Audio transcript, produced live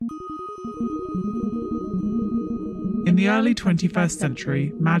the early 21st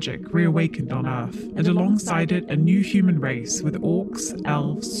century, magic reawakened on Earth, and alongside it a new human race with orcs,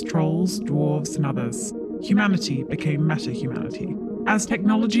 elves, trolls, dwarves, and others. Humanity became meta-humanity. As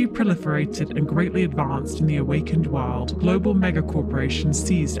technology proliferated and greatly advanced in the awakened world, global megacorporations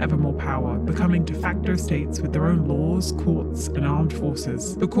seized ever more power, becoming de facto states with their own laws, courts, and armed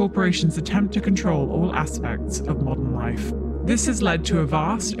forces. The corporations attempt to control all aspects of modern life. This has led to a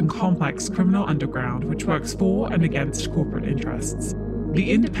vast and complex criminal underground which works for and against corporate interests.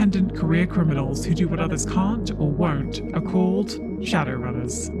 The independent career criminals who do what others can't or won't are called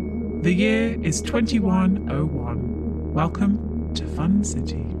Shadowrunners. The year is 2101. Welcome to Fun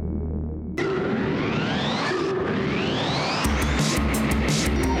City.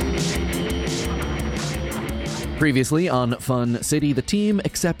 Previously on Fun City, the team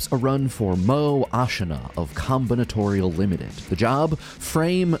accepts a run for Mo Ashina of Combinatorial Limited. The job?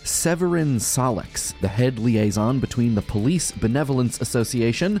 Frame Severin Solix, the head liaison between the Police Benevolence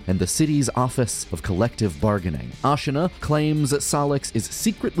Association and the city's Office of Collective Bargaining. Ashina claims Solix is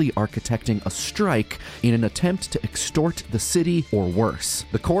secretly architecting a strike in an attempt to extort the city or worse.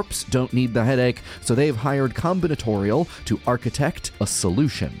 The corps don't need the headache, so they've hired Combinatorial to architect a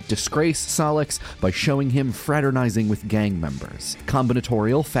solution. Disgrace Solix by showing him fraternizing with gang members.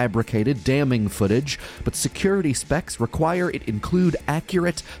 Combinatorial fabricated damning footage, but security specs require it include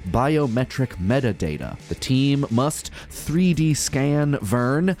accurate biometric metadata. The team must 3D scan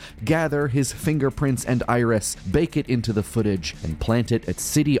Vern, gather his fingerprints and iris, bake it into the footage, and plant it at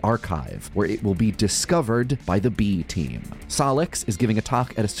City Archive, where it will be discovered by the B team. Solix is giving a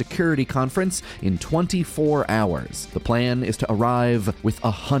talk at a security conference in 24 hours. The plan is to arrive with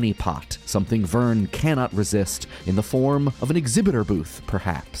a honeypot, something Vern cannot resist, in the form of an exhibitor booth,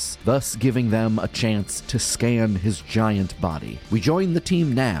 perhaps, thus giving them a chance to scan his giant body. We join the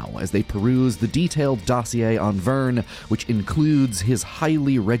team now as they peruse the detailed dossier on Vern, which includes his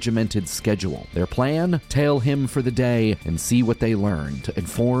highly regimented schedule. Their plan? Tail him for the day and see what they learn to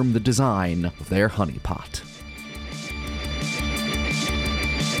inform the design of their honeypot.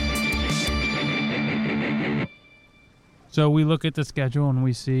 So we look at the schedule and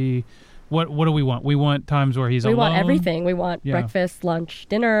we see what do we want? We want times where he's alone. We want everything. We want breakfast, lunch,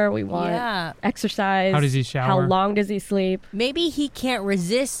 dinner. We want exercise. How does he shower? How long does he sleep? Maybe he can't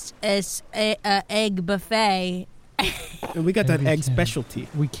resist a egg buffet. And we got that egg specialty.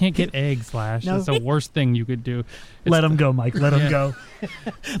 We can't get eggs, Lash. No. That's the worst thing you could do. Let him go, Mike. Let him go.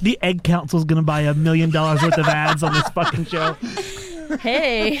 The Egg Council's going to buy $1 million worth of ads on this fucking show.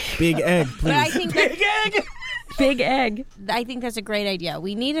 Hey. Big egg, please. But I think Big egg! Big egg. I think that's a great idea.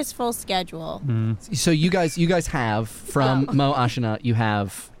 We need his full schedule. So you guys have from Mo Ashina, you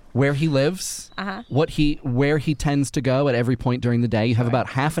have where he lives, where he tends to go at every point during the day. You have about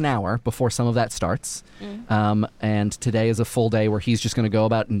half an hour before some of that starts. And today is a full day where he's just going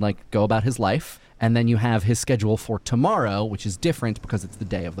to go about his life. And then you have his schedule for tomorrow, which is different because it's the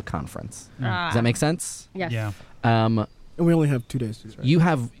day of the conference. Does that make sense? Yes. Yeah. And we only have 2 days. Right? You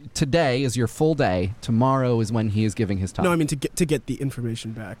have today is your full day. Tomorrow is when he is giving his talk. No, I mean to get the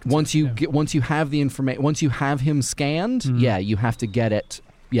information back. Once you have the information, once you have him scanned, you have to get it.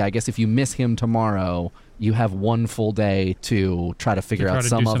 Yeah, I guess if you miss him tomorrow, you have one full day to try to figure out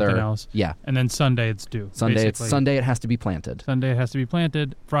some other. Else. Yeah, and then Sunday it's due. Sunday it has to be planted. Sunday it has to be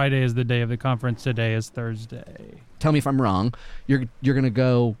planted. Friday is the day of the conference. Today is Thursday. Tell me if I'm wrong. You're gonna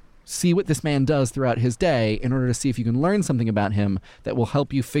go see what this man does throughout his day in order to see if you can learn something about him that will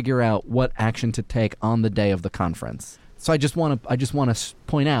help you figure out what action to take on the day of the conference. So I just want to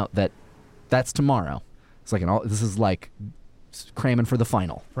point out that that's tomorrow. It's like this is like cramming for the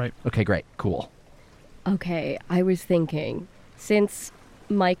final. Right. Okay, great. Cool. Okay, I was thinking, since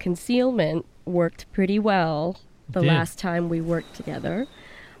my concealment worked pretty well the last time we worked together,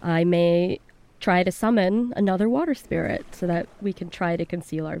 I may try to summon another water spirit so that we can try to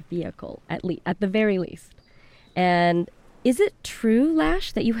conceal our vehicle, at the very least. And is it true,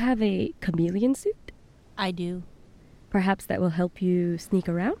 Lash, that you have a chameleon suit? I do. Perhaps that will help you sneak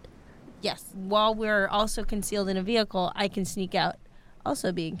around? Yes. While we're also concealed in a vehicle, I can sneak out,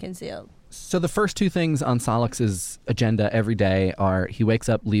 also being concealed. So the first two things on Solix's agenda every day are he wakes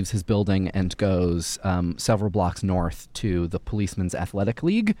up, leaves his building, and goes several blocks north to the Policemen's Athletic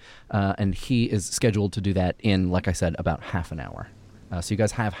League, and he is scheduled to do that in, like I said, about half an hour. So you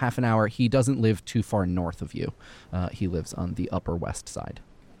guys have half an hour. He doesn't live too far north of you. He lives on the Upper West Side.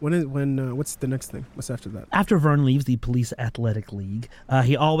 What's the next thing? What's after that? After Vern leaves the Police Athletic League,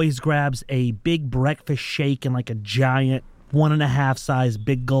 he always grabs a big breakfast shake and like a giant 1.5 size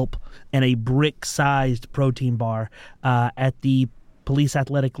Big Gulp and a brick-sized protein bar at the Police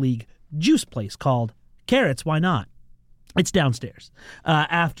Athletic League juice place called Carrots, Why Not? It's downstairs.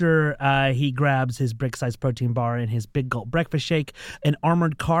 After he grabs his brick-sized protein bar and his big gulp breakfast shake, an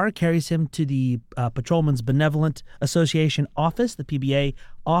armored car carries him to the Patrolmen's Benevolent Association office, the PBA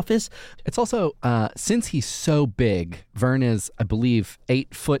office. It's also, since he's so big, Vern is, I believe,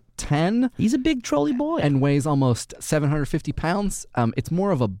 8'10", He's a big trolley boy. and weighs almost 750 pounds. It's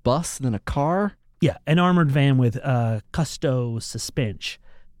more of a bus than a car. Yeah, an armored van with custo suspension.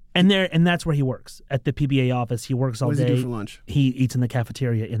 And that's where he works, at the PBA office. He works all What does day. he do for lunch? He eats in the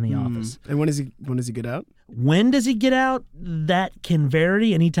cafeteria in the office. And when does he get out? When does he get out? That can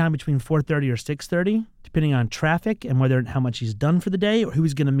vary anytime between 4:30 or 6:30, depending on traffic and how much he's done for the day or who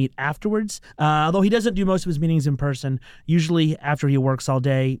he's going to meet afterwards. Although he doesn't do most of his meetings in person, usually after he works all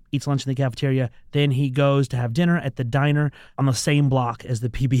day, eats lunch in the cafeteria, then he goes to have dinner at the diner on the same block as the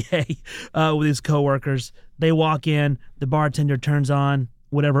PBA with his coworkers. They walk in, the bartender turns on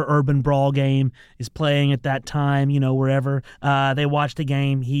whatever Urban Brawl game is playing at that time, wherever. They watch the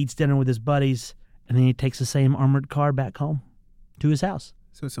game, he eats dinner with his buddies, and then he takes the same armored car back home to his house.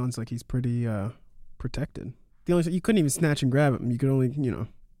 So it sounds like he's pretty protected. The only you couldn't even snatch and grab him. You could only,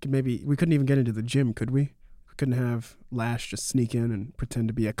 maybe we couldn't even get into the gym, could we? We couldn't have Lash just sneak in and pretend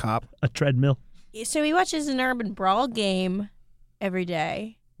to be a cop. A treadmill. So he watches an Urban Brawl game every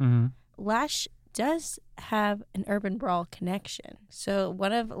day. Mm-hmm. Lash does have an Urban Brawl connection. So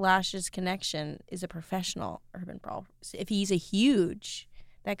one of Lash's connection is a professional Urban Brawl. So if he's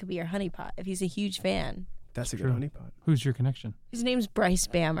that could be your honeypot. If he's a huge fan. That's a good True. honeypot. Who's your connection? His name's Bryce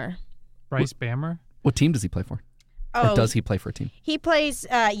Bammer. Bryce Bammer? What team does he play for? Or does he play for a team? He plays,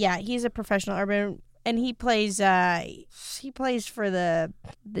 he's a professional Urban, and he plays for the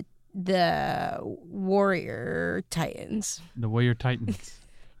Warrior Titans. The Warrior Titans.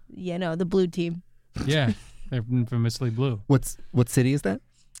 The blue team. Yeah, they're infamously blue. What city is that?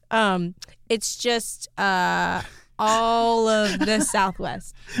 It's just all of the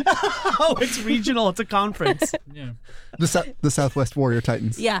Southwest. Oh, it's regional. It's a conference. Yeah. The Southwest Warrior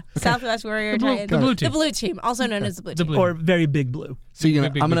Titans. Yeah, Southwest Warrior blue- Titans. the blue team. The blue team, also known as the blue The team. blue. Or very big blue. So Big, I'm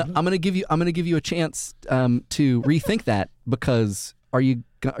big, big. gonna give you a chance to rethink that, because are you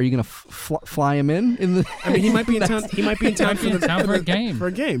gonna fly him in the? I mean, he might be in town. He might be in town for a game. For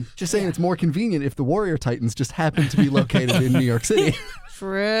a game. Just saying, it's more convenient if the Warrior Titans just happen to be located in New York City.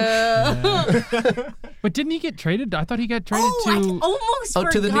 True. But didn't he get traded? I thought he got traded I to. almost Oh,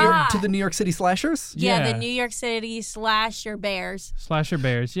 forgot. to the New York City Slashers. Yeah, Yeah. the New York City Slasher Bears. Slasher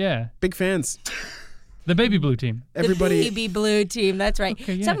Bears, yeah. Big fans. The baby blue team. Everybody. The baby blue team. That's right.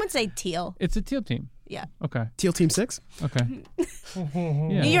 Okay, yeah. Some would say teal. It's a teal team. Yeah. Okay. Teal Team 6. Okay.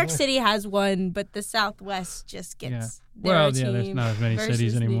 New York City has one, but the Southwest just gets Yeah. their Well, team yeah, there's not as many versus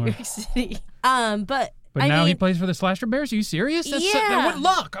cities anymore. New York City. But I now he mean, plays for the Slasher Bears? Are you serious? Yeah. What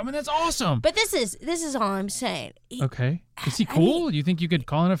luck. I mean, that's awesome. But this is all I'm saying. Okay. Is he I cool? mean, You think you could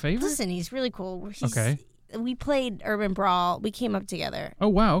call in a favor? Listen, he's really cool. Okay. We played Urban Brawl. We came up together. Oh,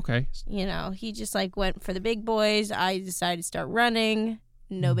 wow. Okay. He just went for the big boys. I decided to start running.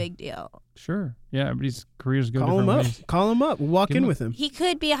 No big deal. Sure. Yeah, everybody's careers go Call him different up. ways. Call him up. We'll walk Give in him with him. He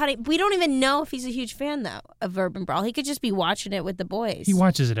could be a honey. We don't even know if he's a huge fan though of Urban Brawl. He could just be watching it with the boys. He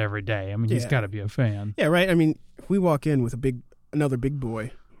watches it every day. I mean, he's Yeah. got to be a fan. Yeah, right. I mean, if we walk in with another big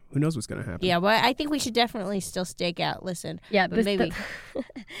boy, who knows what's going to happen? Yeah, well, I think we should definitely still stake out. Listen, Yeah, but maybe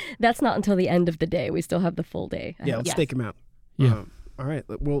that's not until the end of the day. We still have the full day. Yeah, let's Yes. stake him out. Yeah. All right.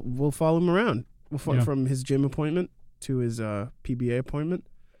 We'll follow him around. Yeah. From his gym appointment to his PBA appointment.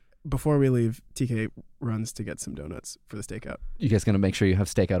 Before we leave, TK runs to get some donuts for the stakeout. You guys gonna make sure you have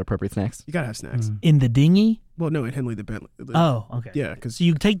stakeout appropriate snacks? You gotta have snacks. Mm. In the dinghy? Well, no, at Henley the Bentley. Oh, okay. Yeah, because So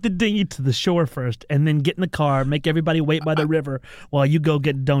you take the dinghy to the shore first, and then get in the car, make everybody wait by the river while you go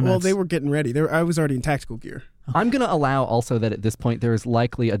get donuts. well, they were getting ready. I was already in tactical gear. I'm gonna allow also that at this point there is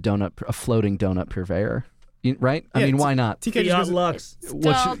likely a floating donut purveyor, right? I Yeah, mean, why not? TK just Fiat goes, Lux.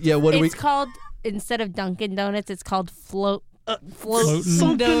 it's called instead of Dunkin' Donuts, it's called floating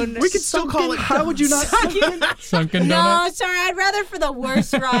donuts. we could still call it. How would you not? Sunken No, donuts? sorry, I'd rather for the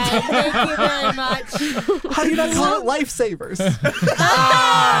worst ride. Thank you very much. How do you not call it lifesavers?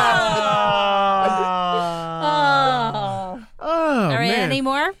 Oh. Oh, All right, man. any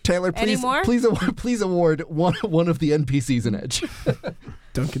more? Taylor, Any more? please award one of the NPCs an edge.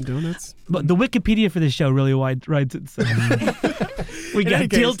 Dunkin' Donuts. But the Wikipedia for this show really writes itself. We got any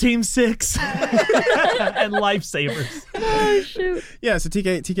case- Deal Team 6 and Lifesavers. Oh, shoot. Yeah, so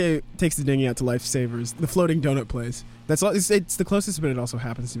TK takes the dinghy out to Lifesavers, the floating donut place. That's all. It's the closest, but it also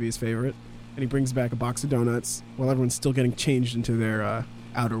happens to be his favorite. And he brings back a box of donuts while everyone's still getting changed into their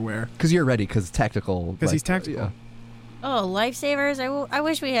outerwear. Because you're ready. Because tactical. Because he's tactical. Yeah. Oh, Lifesavers! I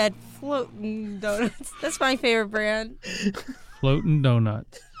wish we had floating donuts. That's my favorite brand. Floating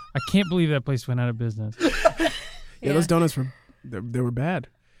donuts. I can't believe that place went out of business. Yeah, those donuts they were bad.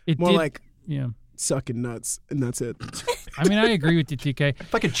 More like sucking nuts, and that's it. I mean, I agree with you, TK.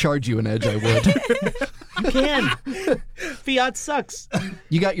 If I could charge you an edge, I would. You can. Fiat sucks.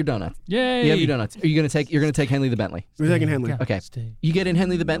 You got your donuts. Yay! You have your donuts. You're gonna take Henley the Bentley. We're taking Henley. Okay. Stay. You get in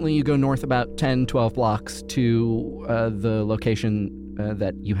Henley the Bentley, you go north about 10, 12 blocks to the location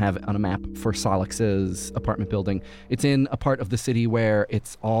that you have on a map for Solix's apartment building. It's in a part of the city where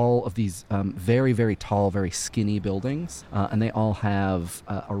it's all of these very, very tall, very skinny buildings, and they all have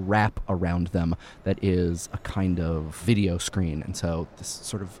a wrap around them that is a kind of video screen. And so this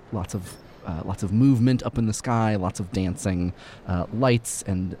sort of lots of movement up in the sky, lots of dancing lights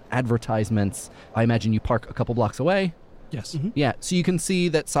and advertisements. I imagine you park a couple blocks away. Yes. Mm-hmm. Yeah, so you can see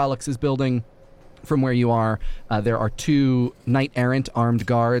that Solix is building. From where you are, there are 2 knight-errant armed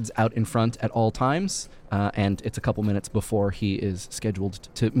guards out in front at all times, and it's a couple minutes before he is scheduled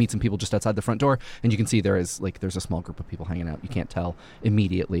to meet some people just outside the front door. And you can see there's a small group of people hanging out. You can't tell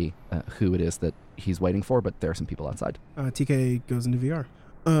immediately who it is that he's waiting for, but there are some people outside. TK goes into VR.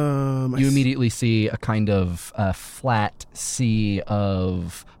 You immediately see a kind of flat sea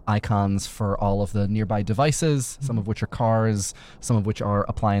of icons for all of the nearby devices, some of which are cars, some of which are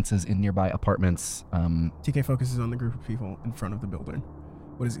appliances in nearby apartments. TK focuses on the group of people in front of the building.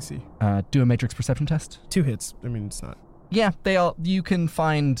 What does he see? Do a matrix perception test. 2 hits. I mean, it's not. Yeah, you can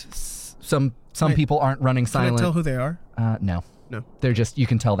find some Wait, people aren't running silent. Can I tell who they are? No. No. They're just, you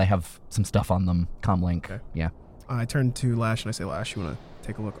can tell they have some stuff on them. Comlink. Okay. Yeah. I turn to Lash and I say, Lash, you want to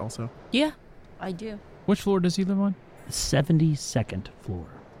take a look also? Yeah, I do. Which floor does he live on? 72nd floor.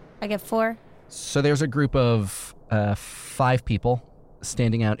 I get 4. So there's a group of 5 people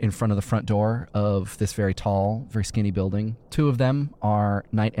standing out in front of the front door of this very tall, very skinny building. 2 of them are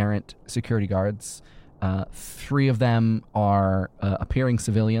knight-errant security guards. 3 of them are appearing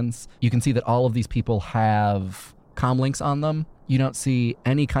civilians. You can see that all of these people have comlinks on them. You don't see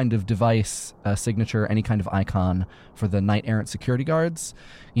any kind of device signature, any kind of icon for the knight-errant security guards.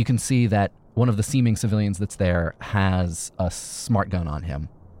 You can see that one of the seeming civilians that's there has a smart gun on him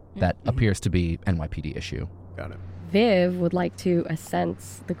that appears to be NYPD issue. Got it. Viv would like to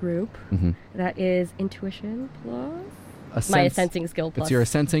assense the group. Mm-hmm. That is intuition plus My sensing skill plus. It's your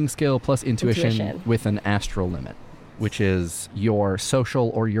sensing skill plus intuition Intuition. with an astral limit, which is your social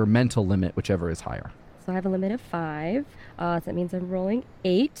or your mental limit, whichever is higher. So I have a limit of 5. So that means I'm rolling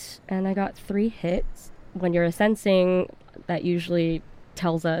 8, and I got 3 hits. When you're sensing, that usually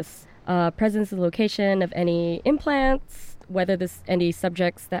tells us presence and location of any implants, whether any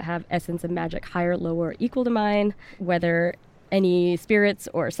subjects that have essence of magic higher, lower, or equal to mine, whether any spirits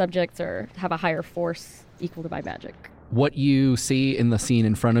or subjects have a higher force equal to my magic. What you see in the scene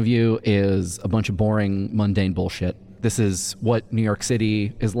in front of you is a bunch of boring, mundane bullshit. This is what New York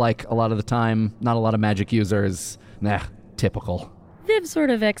City is like a lot of the time. Not a lot of magic users. Nah, typical. Viv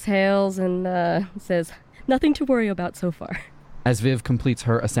sort of exhales and says, nothing to worry about so far. As Viv completes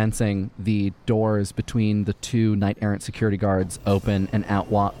her assensing, the doors between the 2 knight-errant security guards open and out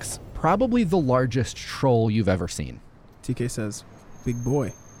walks probably the largest troll you've ever seen. TK says, big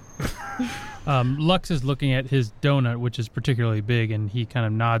boy. Lux is looking at his donut, which is particularly big, and he kind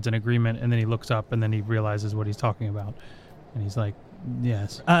of nods in agreement, and then he looks up, and then he realizes what he's talking about. And he's like,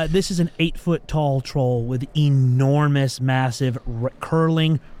 yes. This is an 8-foot tall troll with enormous, massive,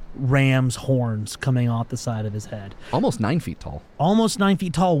 curling ram's horns coming off the side of his head. Almost 9 feet tall. Almost 9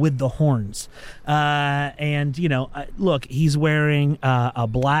 feet tall with the horns. And, look, he's wearing a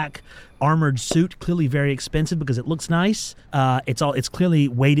black armored suit, clearly very expensive because it looks nice. It's clearly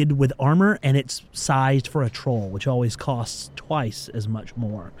weighted with armor, and it's sized for a troll, which always costs twice as much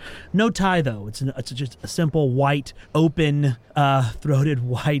more. No tie though. It's just a simple white, open, throated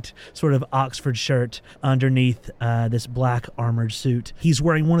white sort of Oxford shirt underneath this black armored suit. He's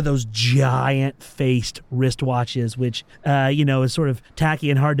wearing one of those giant faced wristwatches, which is sort of tacky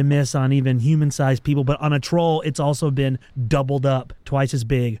and hard to miss on even human-sized people. But on a troll, it's also been doubled up, twice as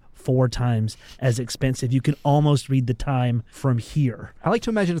big, 4 times as expensive. You can almost read the time from here. I like to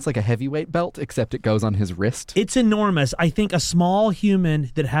imagine it's like a heavyweight belt, except it goes on his wrist. It's enormous. I think a small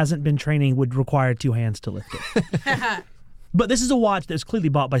human that hasn't been training would require 2 hands to lift it. But this is a watch that's clearly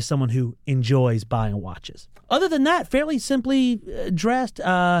bought by someone who enjoys buying watches. Other than that, fairly simply dressed.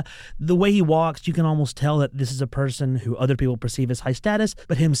 The way he walks, you can almost tell that this is a person who other people perceive as high status,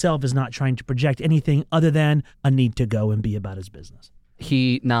 but himself is not trying to project anything other than a need to go and be about his business.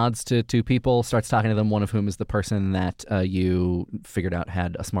 He nods to two people, starts talking to them, one of whom is the person that you figured out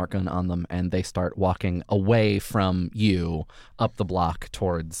had a smart gun on them, and they start walking away from you up the block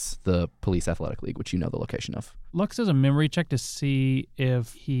towards the Police Athletic League, which you know the location of. Lux does a memory check to see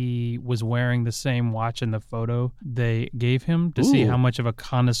if he was wearing the same watch in the photo they gave him to see Ooh. how much of a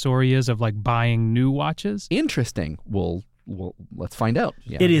connoisseur he is of like buying new watches. Interesting. Well, let's find out.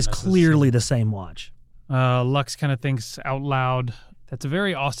 Yeah. It is That's the clearly the same watch. Lux kind of thinks out loud, that's a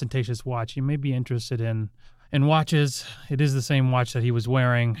very ostentatious watch. You may be interested in watches. It is the same watch that he was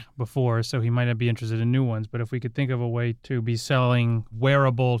wearing before, so he might not be interested in new ones. But if we could think of a way to be selling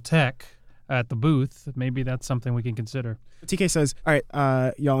wearable tech at the booth, maybe that's something we can consider. TK says, all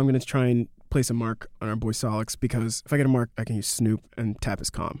right, y'all, I'm going to try and place a mark on our boy Solix, because if I get a mark, I can use Snoop and tap his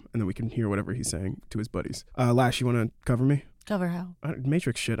comm, and then we can hear whatever he's saying to his buddies. Lash, you want to cover me? Cover how?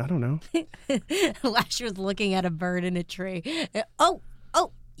 Matrix shit, I don't know. Lash was looking at a bird in a tree. Oh,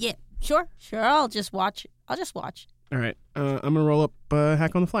 yeah, sure. I'll just watch. All right, I'm going to roll up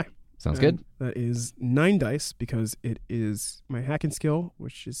Hack on the Fly. Sounds good. That is 9 dice, because it is my hacking skill,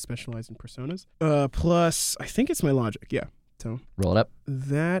 which is specialized in personas. Plus, I think it's my logic, yeah. So Roll it up.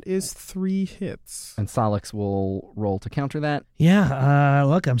 that is 3 hits. And Solix will roll to counter that. Yeah,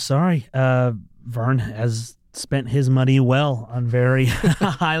 look, I'm sorry. Vern has spent his money well on very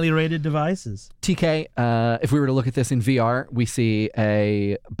highly rated devices. TK, if we were to look at this in VR, we see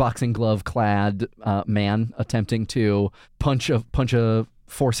a boxing glove clad man attempting to punch a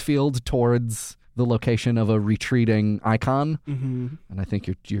force field towards the location of a retreating icon, and I think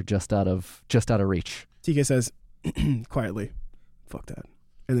you're just out of reach. TK says quietly, "Fuck that,"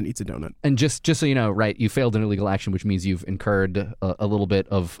 and then eats a donut. And just so you know, right, you failed an illegal action, which means you've incurred a little bit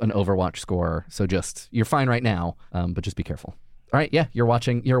of an Overwatch score. So you're fine right now, but just be careful. All right, yeah, you're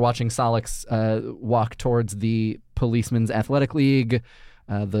watching Solix walk towards the Policeman's Athletic League,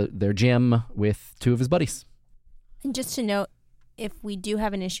 their gym, with 2 of his buddies. And just to note, if we do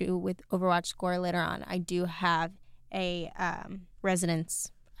have an issue with Overwatch score later on, I do have a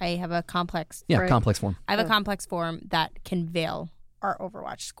resonance. I have a complex. Yeah, complex form. I have a complex form that can veil our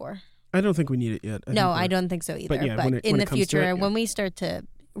Overwatch score. I don't think we need it yet. I don't think so either. But yeah, but when in it the comes to future, it, yeah. when we start to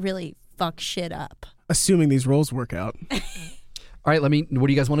really fuck shit up. Assuming these rolls work out. All right, what do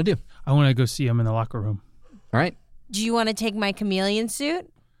you guys want to do? I want to go see him in the locker room. All right. Do you want to take my chameleon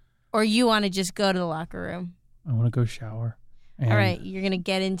suit, or you want to just go to the locker room? I want to go shower. And All right, you're going to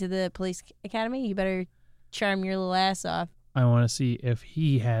get into the police academy? You better charm your little ass off. I want to see if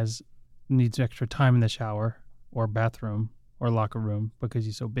he needs extra time in the shower or bathroom or locker room because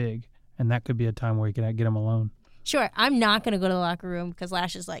he's so big. And that could be a time where you can get him alone. Sure, I'm not going to go to the locker room because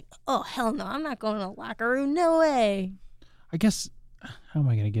Lash is like, oh, hell no, I'm not going to the locker room. No way. I guess, how am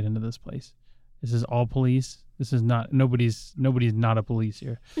I going to get into this place? This is all police. This is not, nobody's not a police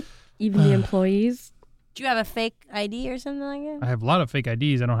here. Even the employees? Do you have a fake ID or something like I that? have a lot of fake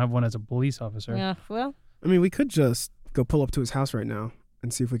IDs. I don't have one as a police officer. Yeah, well. I mean, we could just go pull up to his house right now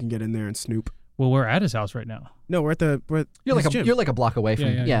and see if we can get in there and snoop. Well, we're at his house right now. No, we're at You're his gym. like a block away from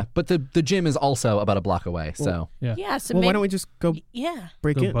Yeah. But the gym is also about a block away. So Yeah, so Well, maybe, why don't we just go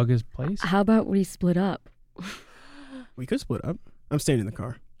break Go in? bug his place. How about we split up? We could split up. I'm staying in the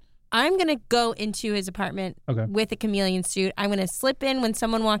car. I'm going to go into his apartment Okay. with a chameleon suit. I'm going to slip in when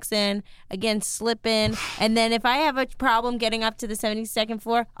someone walks in, again, slip in. And then if I have a problem getting up to the 72nd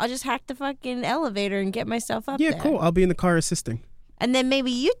floor, I'll just hack the fucking elevator and get myself up Yeah, there. cool. I'll be in the car assisting. And then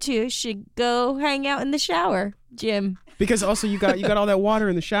maybe you two should go hang out in the shower, Jim. Because also you got all that water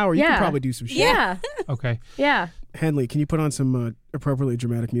in the shower. You Yeah. can probably do some shit. Yeah. Okay. Yeah. Hanley, can you put on some appropriately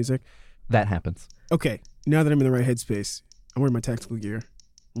dramatic music? that happens. Okay, now that I'm in the right headspace, I'm wearing my tactical gear.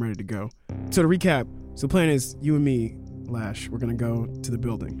 I'm ready to go. So to recap, the plan is you and me, Lash, we're going to go to the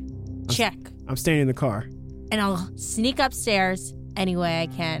building. Check. I'm staying in the car. And I'll sneak upstairs any way I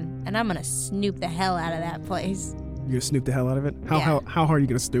can. And I'm going to snoop the hell out of that place. You're going to snoop the hell out of it? How Yeah. hard are you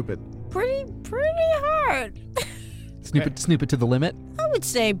going to snoop it? Pretty hard. Snoop it to the limit. I would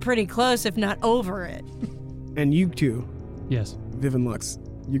say pretty close, if not over it. And you two, Yes. Viv and Lux,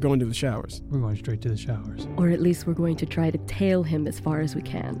 you're going to the showers. We're going straight to the showers. Or at least we're going to try to tail him as far as we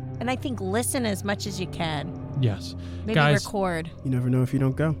can. And I think listen as much as you can. Yes. Maybe Guys, record. You never know if you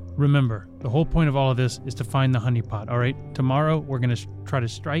don't go. remember, the whole point of all of this is to find the honeypot, all right? Tomorrow, we're going to try to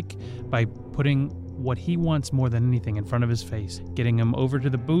strike by putting what he wants more than anything in front of his face, getting him over to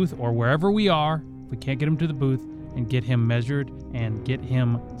the booth or wherever we are. If we can't get him to the booth, and get him measured and get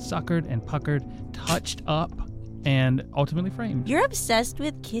him suckered and puckered, touched up, and ultimately framed. You're obsessed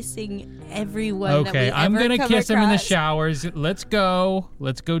with kissing everyone. Okay, that we I'm ever going to come kiss him in the across. showers. Let's go.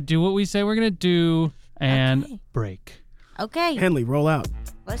 Let's go do what we say we're going to do and Okay. break. Okay, Henley, roll out.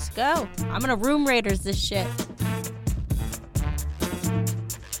 let's go. I'm gonna room raiders this shit.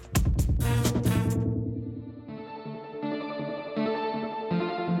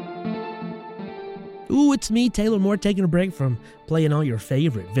 Ooh, it's me, Taylor Moore, taking a break from playing all your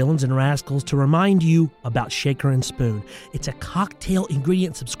favorite villains and rascals to remind you about Shaker and Spoon. It's a cocktail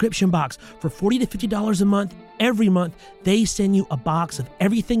ingredient subscription box for $40 to $50 a month. Every month, they send you a box of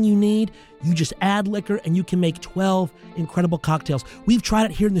everything you need. You just add liquor and you can make 12 incredible cocktails. We've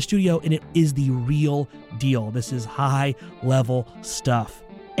tried it here in the studio and it is the real deal. This is high-level stuff.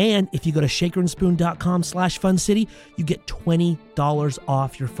 And if you go to shakerandspoon.com/funcity, you get $20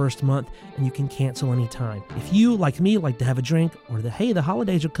 off your first month and you can cancel anytime. If you, like me, like to have a drink or the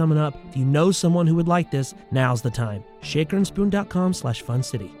holidays are coming up, if you know someone who would like this, now's the time.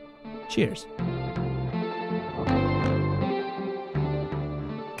 shakerandspoon.com/funcity. Cheers.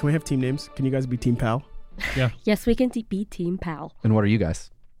 Can we have team names? Can you guys be Team Pal? Yes, we can be Team Pal. And what are you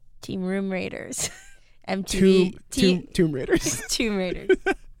guys? Team Room Raiders. MTV. Tomb Raiders. Tomb Raiders.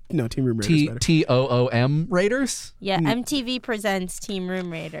 No, Team Room Raiders better. TOOM Raiders? Yeah, MTV presents Team Room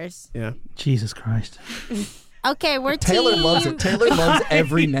Raiders. Yeah. Jesus Christ. Okay, we're Taylor team. loves it. Taylor loves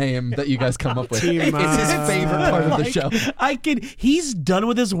every name that you guys come up with. Team, It's his favorite part of the show. He's done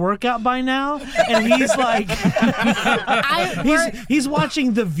with his workout by now, and he's like, he's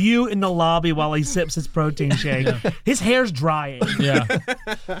watching The View in the lobby while he sips his protein shake. His hair's drying. Yeah.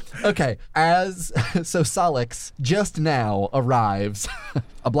 Okay, so Solix just now arrives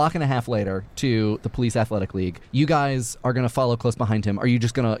a block and a half later to the Police Athletic League. You guys are going to follow close behind him. Are you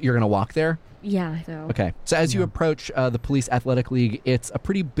just you're going to walk there? Yeah, so. Okay. So as you approach the Police Athletic League, it's a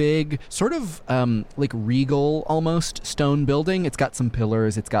pretty big, sort of like regal almost stone building. It's got some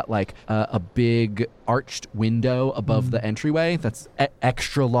pillars. It's got like a big arched window above the entryway that's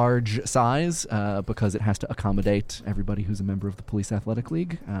extra large size because it has to accommodate everybody who's a member of the Police Athletic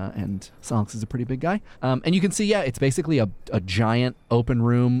League. And Solix is a pretty big guy. And you can see, it's basically a giant open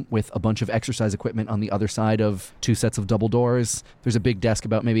room with a bunch of exercise equipment on the other side of two sets of double doors. There's a big desk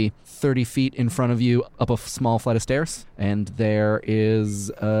about maybe 30 feet in front of you up a small flight of stairs, and there is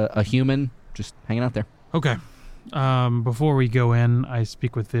a human just hanging out there. Okay. Before we go in, I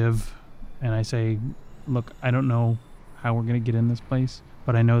speak with Viv, and I say, look, I don't know how we're going to get in this place,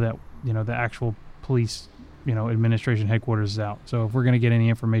 but I know that, the actual police, administration headquarters is out. So if we're going to get any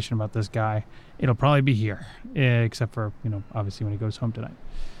information about this guy, it'll probably be here, except for, obviously when he goes home tonight.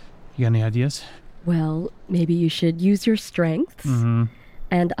 You got any ideas? Well, maybe you should use your strengths, Mm-hmm.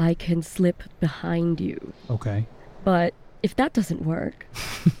 and I can slip behind you. Okay. But if that doesn't work,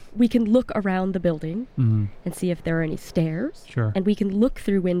 we can look around the building Mm-hmm. and see if there are any stairs. Sure. And we can look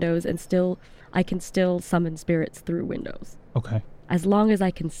through windows and I can still summon spirits through windows. Okay. As long as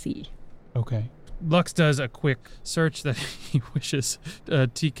I can see. Okay. Lux does a quick search that he wishes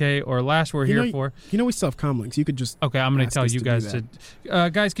TK or Lash were here for. We still have comlinks. You could just. Okay, I'm going to ask tell us you to guys do to...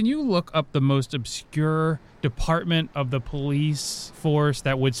 guys, can you look up the most obscure department of the police force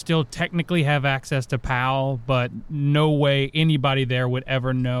that would still technically have access to PAL, but no way anybody there would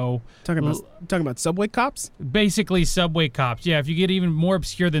ever know? Talking about subway cops? Basically, subway cops. Yeah, if you get even more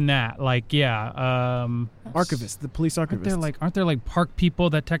obscure than that, Archivists, the police archivists. Aren't there like park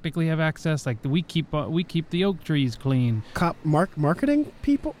people that technically have access? Like we keep the oak trees clean, Cop marketing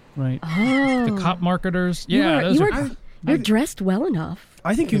people? right? Oh. The cop marketers. Yeah, those You're dressed well enough.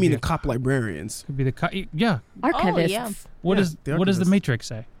 I think you mean the cop librarians. could be the cop. Yeah. Archivists. yeah. What Yeah, does the what does the archivists. Matrix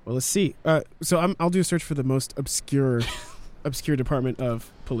say? Well, let's see. So I'll do a search for the most obscure department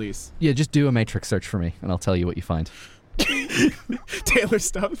of police. Yeah, just do a matrix search for me, and I'll tell you what you find. Taylor,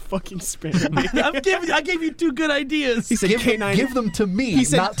 stop fucking spamming me. I gave you two good ideas. He said K9. Give them to me, He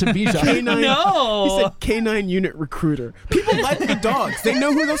said not to Bijan. K9. No. He said K9 unit recruiter. People like the dogs. They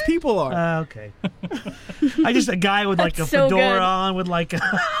know who those people are. Okay. I just a guy with like a That's so fedora good. on with like a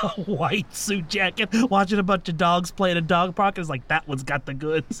white suit jacket watching a bunch of dogs play in a dog park. It's like that one's got the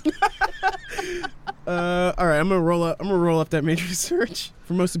goods. All right, I'm gonna roll up that matrix search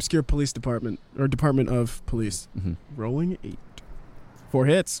for most obscure police department or department of police. Mm-hmm. Rolling 8. 4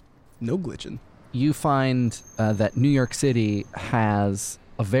 hits. No glitching. You find that New York City has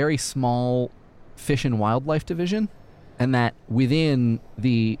a very small fish and wildlife division, and that within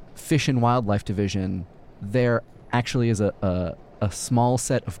the fish and wildlife division, there actually is a small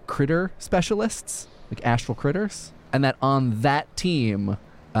set of critter specialists, like astral critters, and that on that team,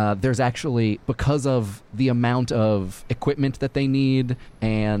 there's actually, because of the amount of equipment that they need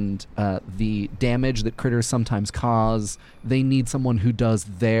and the damage that critters sometimes cause, they need someone who does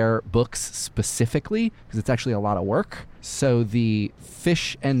their books specifically, because it's actually a lot of work. So the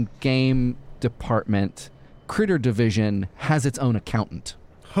fish and game department Critter Division has its own accountant.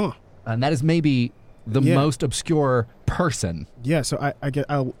 Huh. And that is maybe the most obscure person. Yeah, so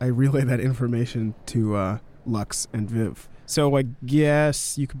I relay that information to Lux and Viv. So I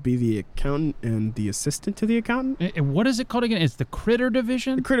guess you could be the accountant and the assistant to the accountant? And what is it called again? It's the Critter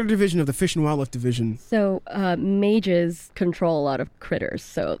Division? The Critter Division of the Fish and Wildlife Division. So mages control a lot of critters,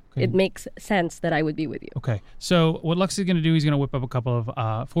 so it makes sense that I would be with you. Okay, so what Lux is going to do, he's going to whip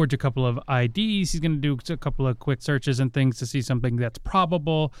up forge a couple of IDs. He's going to do a couple of quick searches and things to see something that's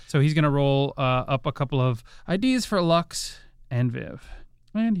probable. So he's going to roll up a couple of IDs for Lux and Viv.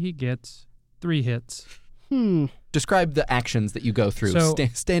 And he gets 3 hits. Describe the actions that you go through. So,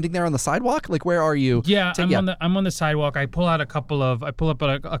 standing there on the sidewalk? Like, where are you? Yeah, I'm on the sidewalk. I pull up a couple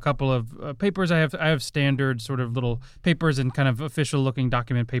of papers. I have standard sort of little papers and kind of official looking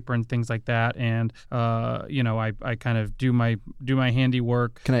document paper and things like that. And I kind of do my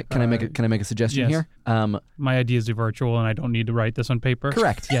handiwork. Can I make a suggestion here? My ideas are virtual, and I don't need to write this on paper.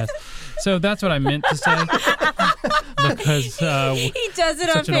 Correct. Yes. So that's what I meant to say. Because he does it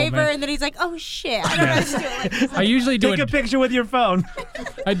on paper, and then he's like, "Oh shit, I don't know how to do it." Like, I usually do Take a picture with your phone.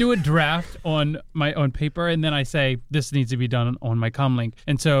 I do a draft on paper, and then I say this needs to be done on my Comlink.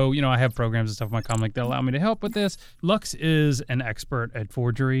 And so, I have programs and stuff on my Comlink that allow me to help with this. Lux is an expert at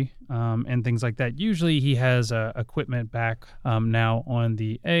forgery and things like that. Usually, he has equipment back now on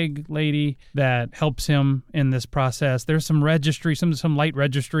the egg lady that helps him in this process. There's some registry, some light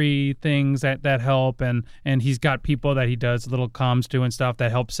registry things that help, and he's got people that he does little comms to and stuff that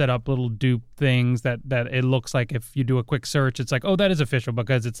help set up little dupe things that it looks like if you do a quick search, it's like, oh, that is official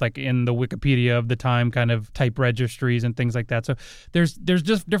because it's like in the Wikipedia of the time kind of type registries and things like that. So there's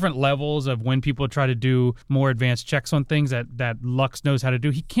just different levels of when people try to do more advanced checks on things that Lux knows how to do.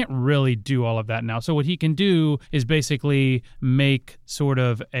 He can't really do all of that now. So what he can do is basically make sort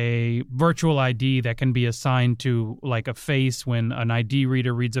of a virtual ID that can be assigned to like a face. When an ID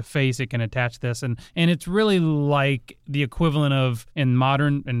reader reads a face, it can attach this. And it's really like the equivalent of in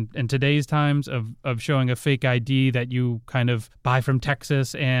modern and today's times of showing a fake ID that you kind of buy from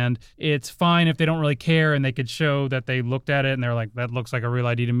Texas, and it's fine if they don't really care and they could show that they looked at it and they're like, that looks like a real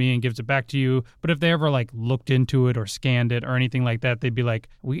ID to me, and gives it back to you. But if they ever like looked into it or scanned it or anything like that, they'd be like,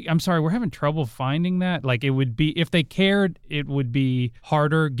 I'm sorry, we're having trouble finding that. Like, it would be, if they cared, it would be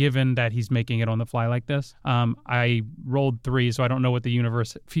harder given that he's making it on the fly like this. I rolled 3, so I don't know what the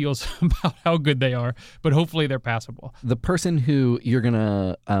universe feels about how good they are, but hopefully they're passable. The person who you're going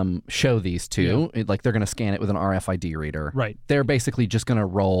to show these to, like they're going to scan it with an RFID reader. Right. They're basically just going to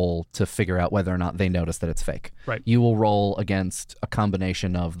roll to figure out whether or not they notice that it's fake. Right. You will roll against a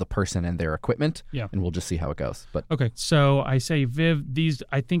combination of the person and their equipment, and we'll just see how it goes. But okay, so I say, Viv, these,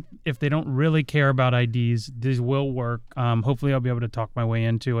 I think if they don't really care about IDs, these will work. Hopefully I'll be able to talk my way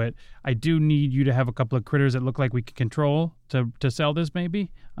into it. I do need you to have a couple of critters that look like we can control to sell this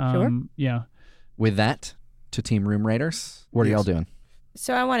maybe. Sure. Yeah. With that, to Team Room Raiders, what are y'all doing?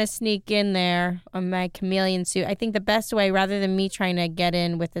 So I want to sneak in there on my chameleon suit. I think the best way, rather than me trying to get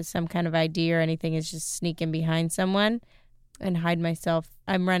in with some kind of ID or anything, is just sneak in behind someone and hide myself.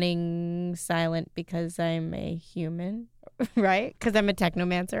 I'm running silent because I'm a human, right? Because I'm a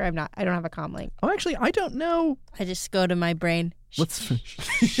technomancer. I don't have a comlink. Oh, actually, I don't know. I just go to my brain. Let's.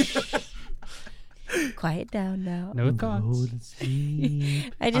 Quiet down now. No thoughts.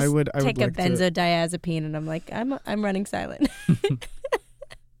 I just would take a like to- benzodiazepine and I'm like, I'm running silent.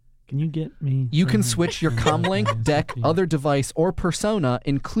 Can you get me? You can switch your comlink, deck, other device, or persona,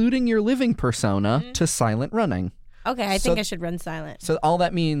 including your living persona, to silent running. Okay, I think I should run silent. So all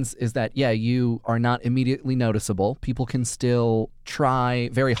that means is that, you are not immediately noticeable. People can still try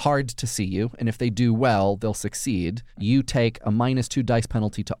very hard to see you, and if they do well, they'll succeed. You take a -2 dice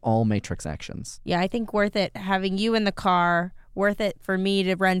penalty to all Matrix actions. Yeah, I think worth it having you in the car. Worth it for me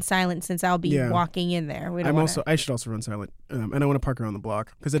to run silent since I'll be walking in there. I should also run silent, and I want to park around the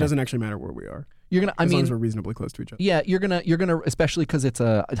block because it doesn't actually matter where we are. As long as we're reasonably close to each other. Yeah, you're gonna, especially because it's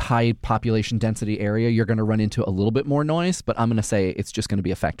a high population density area, you're gonna run into a little bit more noise. But I'm gonna say it's just gonna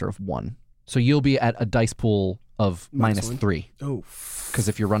be a factor of 1. So you'll be at a dice pool of -3. Oh, because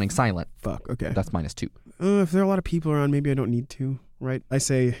if you're running silent, fuck. Okay, that's -2. If there are a lot of people around, maybe I don't need to. Right? I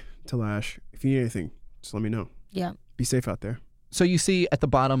say to Lash, if you need anything, just let me know. Yeah. Be safe out there. So you see at the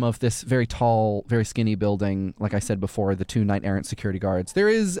bottom of this very tall, very skinny building, like I said before, the 2 knight-errant security guards. There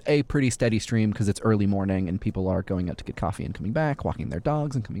is a pretty steady stream because it's early morning and people are going out to get coffee and coming back, walking their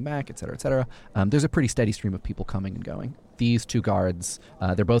dogs and coming back, et cetera, et cetera. There's a pretty steady stream of people coming and going. These 2 guards,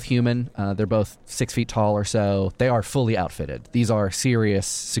 they're both human. They're both 6 feet tall or so. They are fully outfitted. These are serious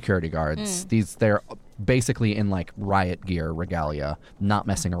security guards. They're basically in like riot gear regalia, not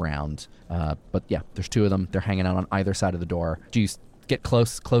messing around. But yeah, there's 2 of them. They're hanging out on either side of the door. Do you get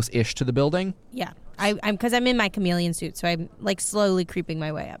close-ish to the building? Yeah. I'm because I'm in my chameleon suit, so I'm like slowly creeping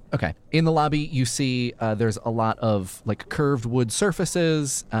my way up. Okay. In the lobby, you see there's a lot of like curved wood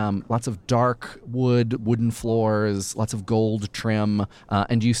surfaces, lots of dark wooden floors, lots of gold trim,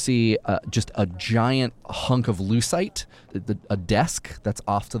 and you see just a giant hunk of lucite, a desk that's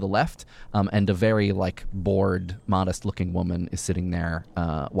off to the left, and a very like bored, modest-looking woman is sitting there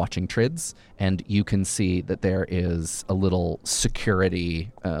watching trids, and you can see that there is a little security,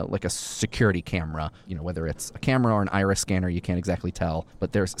 like a security camera. You know, whether it's a camera or an iris scanner, you can't exactly tell,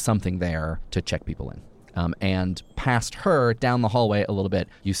 but there's something there to check people in. And past her, down the hallway a little bit,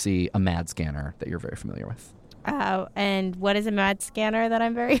 you see a MAD scanner that you're very familiar with. And what is a MAD scanner that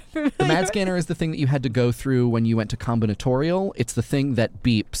I'm very familiar The MAD with? scanner is the thing that you had to go through when you went to combinatorial. It's the thing that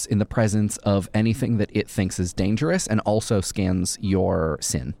beeps in the presence of anything that it thinks is dangerous and also scans your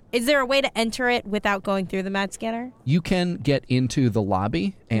SIN. Is there a way to enter it without going through the MAD scanner? You can get into the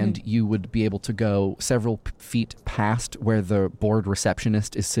lobby, and you would be able to go several feet past where the board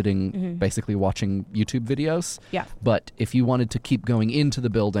receptionist is sitting, basically watching YouTube videos. Yeah. But if you wanted to keep going into the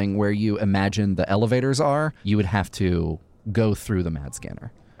building where you imagine the elevators are, you would have to go through the MAD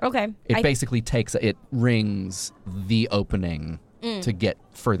scanner. Okay. It basically it rings the opening to get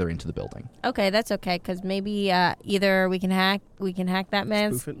further into the building. Okay, that's okay, because maybe either we can hack that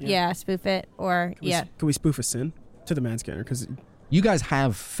man's Spoof it, spoof it, or Can we spoof a SIN to the MAD scanner? Because You guys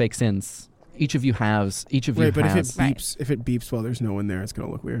have fake SINs. Each of you has. but if has. it beeps while there's no one there, it's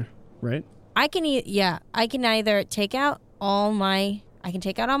gonna look weird, right? I can either take out all my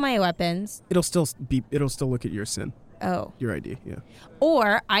weapons. It'll still beep. It'll still look at your SIN, Oh. your ID. Yeah.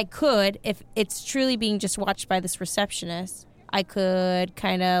 Or I could, if it's truly being just watched by this receptionist, I could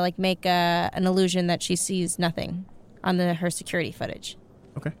kind of like make an illusion that she sees nothing on her security footage.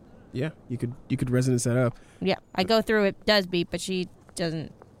 Okay. Yeah. You could resonance that up. Yeah, I go through, it does beep, but she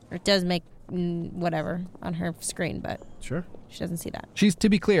doesn't, or it does make whatever on her screen, but Sure. she doesn't see that. To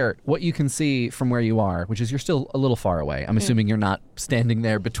be clear, what you can see from where you are, which is you're still a little far away. I'm assuming you're not standing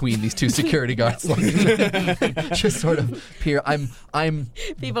there between these 2 security guards, just sort of peer. I'm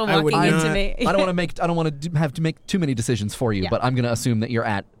People I would walking into not- me. I don't want to have to make too many decisions for you, Yeah. but I'm going to assume that you're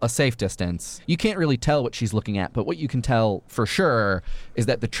at a safe distance. You can't really tell what she's looking at, but what you can tell for sure is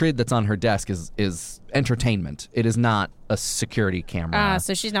that the trid that's on her desk is entertainment. It is not a security camera.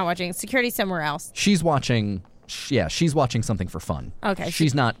 So she's not watching security somewhere else. She's watching. Yeah, she's watching something for fun. Okay.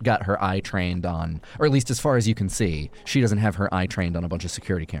 She's not got her eye trained on, or at least as far as you can see, she doesn't have her eye trained on a bunch of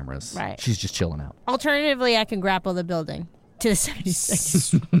security cameras. Right. She's just chilling out. Alternatively, I can grapple the building to the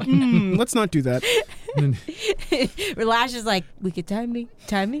 76th. Let's not do that. Lash is like, we could time me,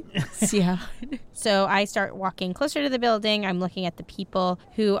 see how. So I start walking closer to the building. I'm looking at the people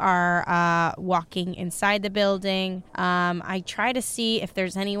who are walking inside the building. I try to see if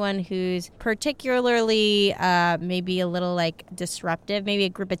there's anyone who's particularly maybe a little like disruptive, maybe a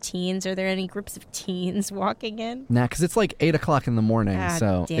group of teens. Are there any groups of teens walking in? Nah, because it's like 8 o'clock in the morning, Ah,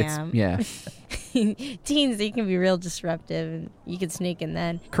 so damn. it's, yeah. Teens, you can be real disruptive and you can sneak in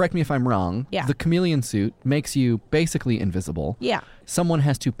then. Correct me if I'm wrong. Yeah. The chameleon suit makes you basically invisible. Yeah, Someone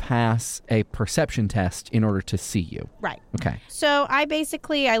has to pass a perception test in order to see you. right. Okay. So I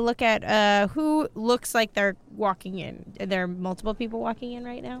look at who looks like they're walking in. Are there multiple people walking in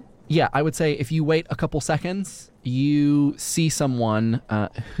right now? Yeah, I would say if you wait a couple seconds, you see someone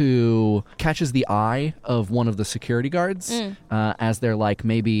who catches the eye of one of the security guards as they're like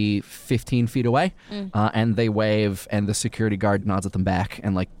maybe 15 feet away, and they wave, and the security guard nods at them back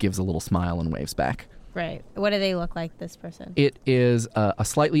and like gives a little smile and waves back. Right. What do they look like, this person? It is a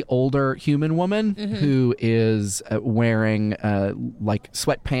slightly older human woman who is wearing like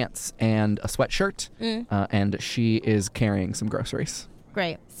sweatpants and a sweatshirt, and she is carrying some groceries.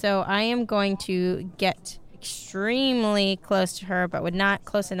 Great. So I am going to get extremely close to her, but not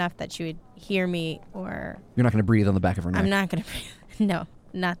close enough that she would hear me, or You're not going to breathe on the back of her neck. I'm not going to. No,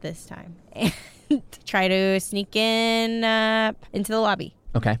 not this time. And try to sneak in into the lobby.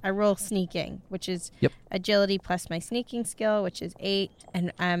 Okay. I roll sneaking, which is Yep. agility plus my sneaking skill, which is 8.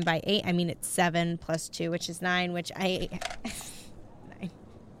 And by 8, I mean it's 7 plus 2, which is 9, which 9.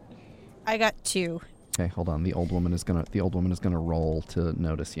 I got 2. Okay, hold on. The old woman is gonna roll to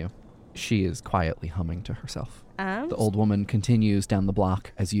notice you. She is quietly humming to herself. The old woman continues down the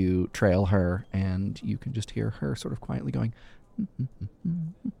block as you trail her, and you can just hear her sort of quietly going.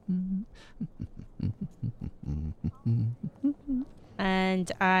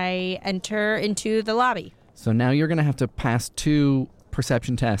 And I enter into the lobby. So now you're gonna have to pass 2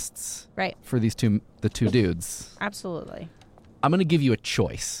 perception tests Right. for the two dudes. Absolutely. I'm going to give you a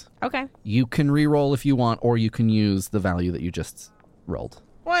choice. Okay. You can re-roll if you want, or you can use the value that you just rolled.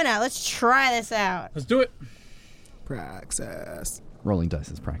 Why not? Let's try this out. Let's do it. Praxis. Rolling dice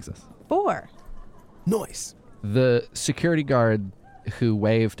is praxis. 4. Nice. The security guard who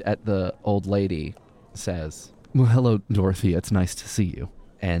waved at the old lady says, "Well, hello, Dorothy. It's nice to see you."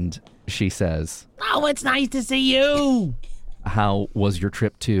 And she says, Oh, it's nice to see you. "How was your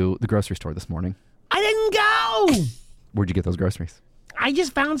trip to the grocery store this morning? I didn't go. Where'd you get those groceries?" I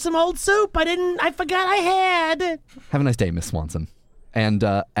just found some old soup. I forgot I had. Have a nice day, Miss Swanson. And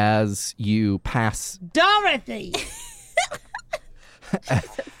as you pass, Dorothy.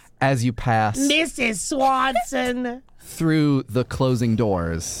 as you pass Mrs. Swanson. through the closing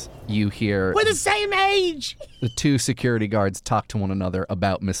doors, you hear We're the same age. the two security guards talk to one another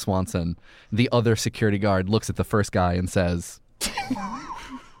about Miss Swanson. The other security guard looks at the first guy and says,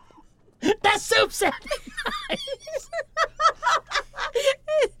 That soup sounded nice.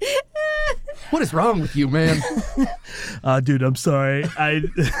 "What is wrong with you, man? Dude, I'm sorry.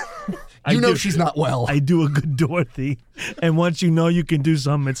 You know she's not well." I do a good Dorothy. And once you know you can do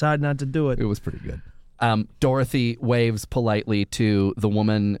something, it's hard not to do it. It was pretty good. Dorothy waves politely to the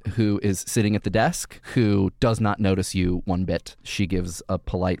woman who is sitting at the desk, who does not notice you one bit. She gives a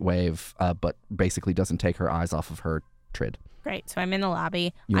polite wave, but basically doesn't take her eyes off of her trid. Great. So I'm in the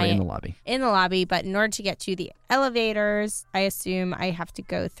lobby. You're in the lobby. In the lobby, but in order to get to the elevators, I assume I have to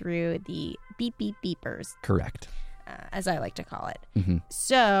go through the beep beep beepers, Correct. as I like to call it. Mm-hmm.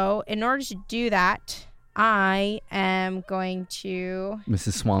 So in order to do that, I am going to...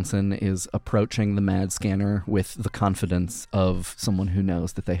 Mrs. Swanson is approaching the MAD scanner with the confidence of someone who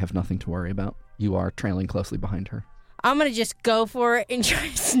knows that they have nothing to worry about. You are trailing closely behind her. I'm going to just go for it and try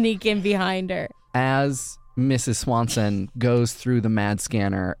to sneak in behind her. As Mrs. Swanson goes through the MAD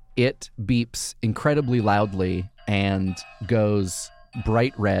scanner, it beeps incredibly loudly and goes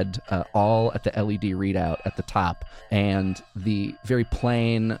bright red, all at the LED readout at the top. And the very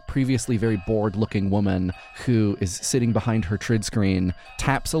plain, previously very bored-looking woman who is sitting behind her trid screen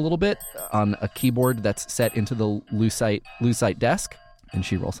taps a little bit on a keyboard that's set into the Lucite desk. And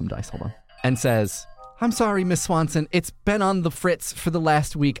she rolls some dice, hold on. And says, "I'm sorry, Miss Swanson. It's been on the fritz for the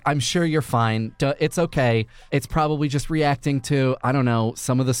last week. I'm sure you're fine. It's okay. It's probably just reacting to, I don't know,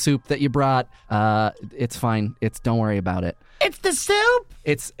 some of the soup that you brought. It's fine. Don't worry about it." It's the soup?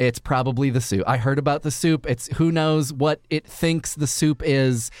 It's probably the soup. I heard about the soup. It's who knows what it thinks the soup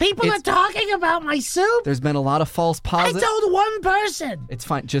is. People are talking about my soup? There's been a lot of false I positives. told one person. It's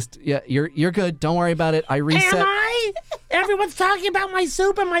fine. Just you're good. Don't worry about it. I reset. Am I? Everyone's talking about my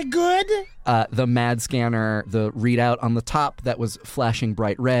soup. Am I good? The MAD scanner, the readout on the top that was flashing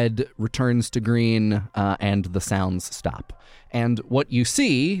bright red, returns to green, and the sounds stop. And what you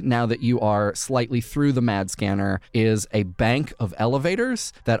see, now that you are slightly through the MAD scanner, is a bank of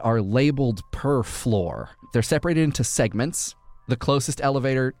elevators that are labeled per floor. They're separated into segments. The closest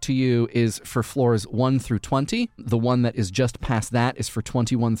elevator to you is for floors 1 through 20. The one that is just past that is for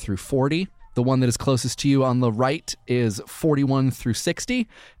 21 through 40. The one that is closest to you on the right is 41 through 60,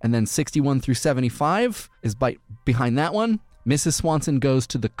 and then 61 through 75 is behind that one. Mrs. Swanson goes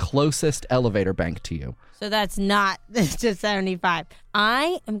to the closest elevator bank to you. So that's not to 75.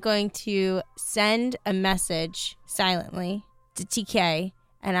 I am going to send a message silently to TK,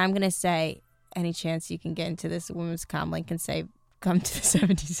 and I'm going to say, any chance you can get into this women's comlink and say, come to the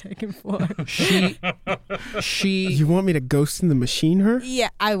 72nd floor? You want me to ghost in the machine her? Yeah,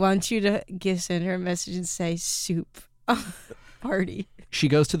 I want you to send her a message and say, soup party. She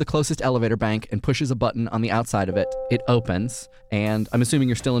goes to the closest elevator bank and pushes a button on the outside of it. It opens, and I'm assuming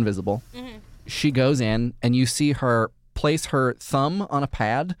you're still invisible. Mm-hmm. She goes in, and you see her place her thumb on a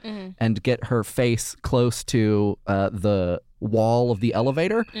pad and get her face close to the wall of the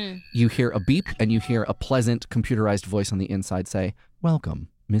elevator. You hear a beep, and you hear a pleasant computerized voice on the inside say, "Welcome,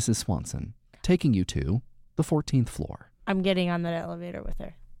 Mrs. Swanson, taking you to the 14th floor." I'm getting on that elevator with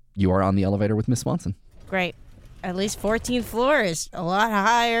her. You are on the elevator with Miss Swanson. Great. At least 14th floor is a lot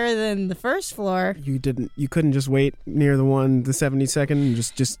higher than the first floor. You couldn't just wait near the 72nd and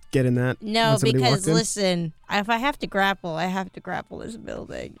just get in that? No, because listen, if I have to grapple, I have to grapple this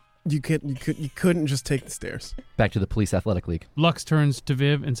building. You couldn't just take the stairs. Back to the Police Athletic League. Lux turns to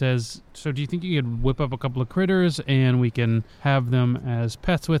Viv and says, "So do you think you could whip up a couple of critters and we can have them as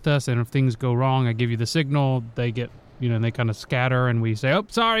pets with us? And if things go wrong, I give you the signal, they get, they kind of scatter and we say, oh,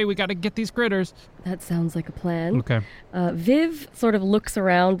 sorry, we got to get these critters." That sounds like a plan. Okay. Viv sort of looks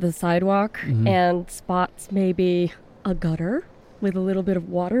around the sidewalk and spots maybe a gutter with a little bit of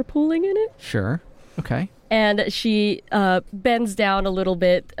water pooling in it. Sure. Okay. And she bends down a little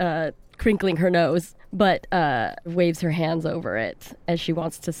bit, crinkling her nose, but waves her hands over it as she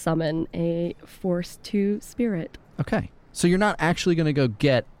wants to summon a Force 2 spirit. Okay. So you're not actually going to go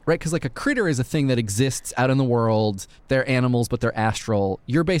get, right? Because like a critter is a thing that exists out in the world. They're animals, but they're astral.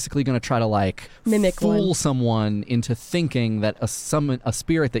 You're basically going to try to like mimic fool someone into thinking that a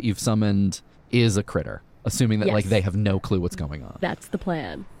spirit that you've summoned is a critter, assuming that like they have no clue what's going on. That's the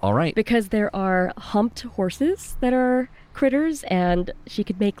plan. All right. Because there are humped horses that are critters, and she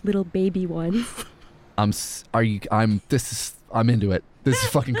could make little baby ones. I'm into it. This is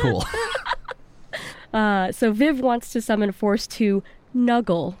fucking cool. So Viv wants to summon Force 2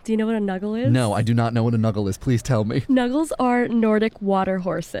 Nuggle. Do you know what a Nuggle is? No, I do not know what a Nuggle is. Please tell me. Nuggles are Nordic water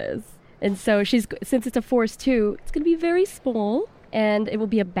horses. And so since it's a Force 2, it's going to be very small, and it will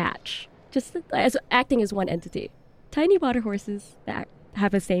be a batch, just acting as one entity. Tiny water horses that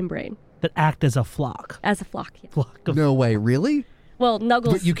have the same brain. That act as a flock. As a flock, yeah. Flock of No way, really? Well,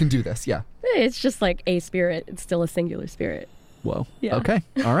 Nuggles... But you can do this, yeah. It's just like a spirit. It's still a singular spirit. Whoa. Yeah. Okay,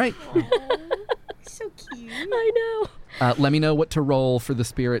 all right. So cute. I know. Let me know what to roll for the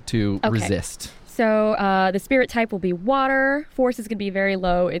spirit to resist. So the spirit type will be water. Force is going to be very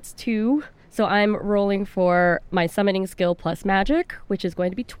low. It's 2. So I'm rolling for my summoning skill plus magic, which is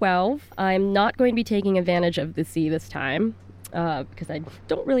going to be 12. I'm not going to be taking advantage of the sea this time because I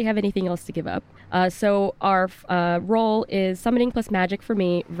don't really have anything else to give up. So our roll is summoning plus magic for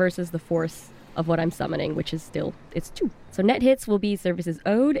me versus the force of what I'm summoning, which is still, it's 2. So net hits will be services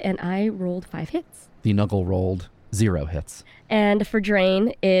owed, and I rolled 5 hits. The Nuggle rolled 0 hits. And for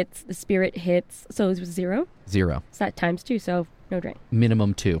drain, it's the spirit hits, so it was 0. 0. So that times 2, so no drain.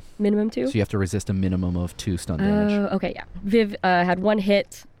 Minimum 2. Minimum 2? So you have to resist a minimum of 2 stun damage. Okay, yeah. Viv had 1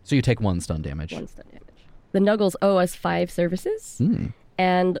 hit. So you take 1 stun damage. 1 stun damage. The Nuggles owe us 5 services,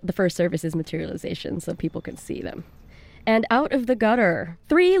 and the first service is materialization, so people can see them. And out of the gutter,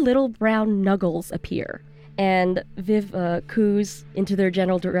 3 little brown Nuggles appear. And Viv coos into their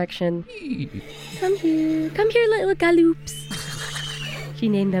general direction. Come here, little galoops. She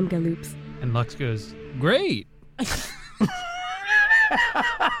named them galoops. And Lux goes, great.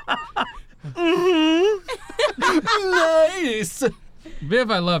 Nice.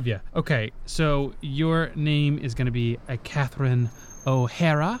 Viv, I love you. Okay, so your name is going to be Catherine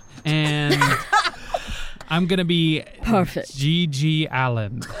O'Hara, and I'm going to be Perfect. G.G.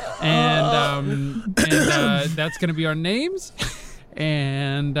 Allen. And that's going to be our names.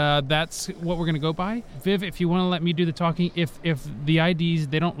 And that's what we're going to go by. Viv, if you want to let me do the talking, if the IDs,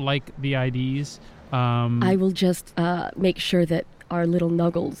 they don't like the IDs. I will just make sure that our little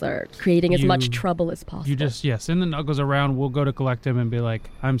Nuggles are creating as much trouble as possible. You just, send the Nuggles around. We'll go to collect them and be like,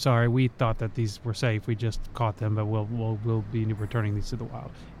 I'm sorry, we thought that these were safe. We just caught them, but we'll be returning these to the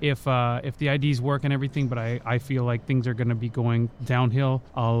wild. If the IDs work and everything, but I feel like things are going to be going downhill,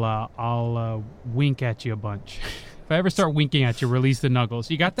 I'll wink at you a bunch. If I ever start winking at you, release the Nuggles.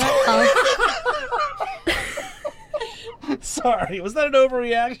 You got that? Sorry, was that an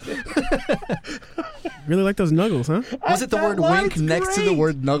overreaction? Really like those Nuggles, huh? Was it the word wink next to the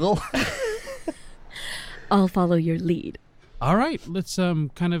word Nuggle? I'll follow your lead. All right, let's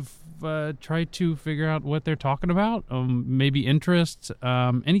kind of try to figure out what they're talking about. Maybe interests,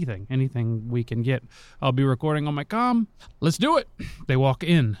 anything we can get. I'll be recording on my comm. Let's do it. They walk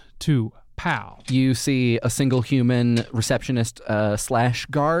in to PAL. You see a single human receptionist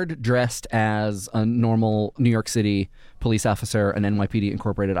 / guard dressed as a normal New York City police officer, an NYPD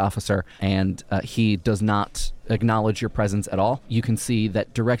Incorporated officer, and he does not acknowledge your presence at all. You can see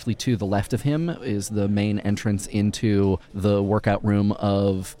that directly to the left of him is the main entrance into the workout room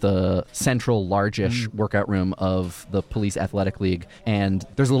of the central, largish workout room of the Police Athletic League, and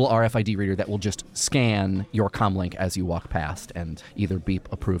there's a little RFID reader that will just scan your comlink as you walk past and either beep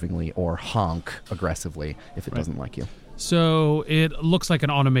approvingly or honk aggressively if it doesn't like you. So it looks like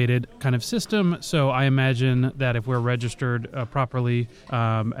an automated kind of system. So I imagine that if we're registered properly,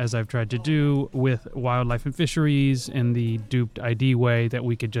 as I've tried to do with Wildlife and Fisheries in the duped ID way, that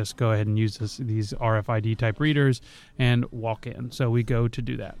we could just go ahead and use these RFID type readers and walk in. So we go to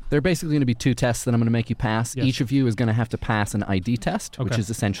do that. There are basically going to be 2 tests that I'm going to make you pass. Yes. Each of you is going to have to pass an ID test, which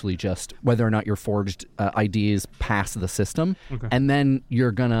is essentially just whether or not your forged IDs pass the system. Okay. And then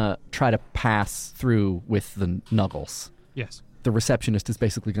you're going to try to pass through with the Nuggles. Yes. The receptionist is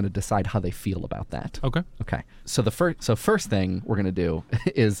basically going to decide how they feel about that. Okay. Okay. So first thing we're going to do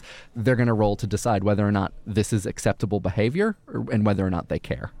is they're going to roll to decide whether or not this is acceptable behavior and whether or not they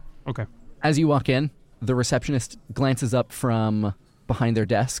care. Okay. As you walk in, the receptionist glances up from behind their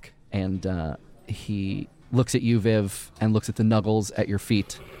desk and he looks at you, Viv, and looks at the Nuggles at your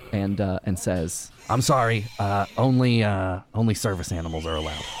feet and says, "I'm sorry, only service animals are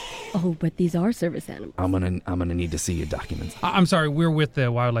allowed. Oh, but these are service animals. I'm gonna need to see your documents." I'm sorry, we're with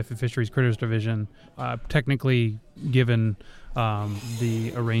the Wildlife and Fisheries Critters Division. Technically, given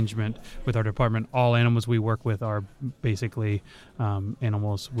the arrangement with our department, all animals we work with are basically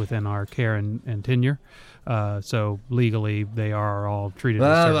animals within our care and tenure. So legally, they are all treated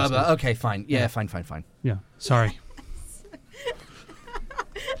as service animals. Okay, fine. Yeah, fine. Yeah, sorry.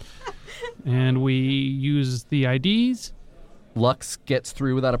 And we use the IDs. Lux gets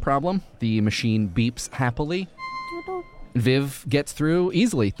through without a problem. The machine beeps happily. Viv gets through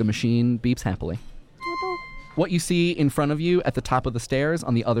easily. The machine beeps happily. What you see in front of you at the top of the stairs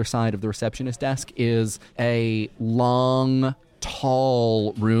on the other side of the receptionist desk is a long,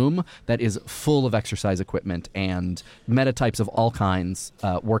 tall room that is full of exercise equipment and metatypes of all kinds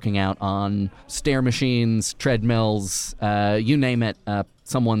working out on stair machines, treadmills, you name it.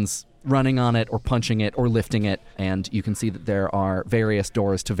 Someone's running on it or punching it or lifting it, and you can see that there are various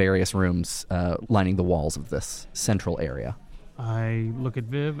doors to various rooms lining the walls of this central area. I look at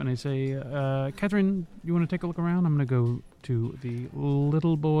Viv and I say, Catherine, you want to take a look around? I'm going to go to the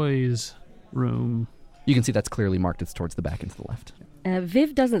little boy's room. You can see that's clearly marked. It's towards the back and to the left.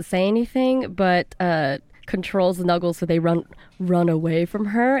 Viv doesn't say anything, but controls the Nuggles so they run away from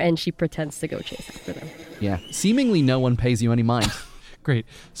her, and she pretends to go chase after them. Yeah, seemingly no one pays you any mind. Great.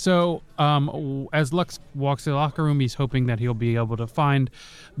 So as Lux walks to the locker room, he's hoping that he'll be able to find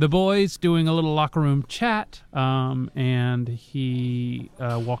the boys doing a little locker room chat, and he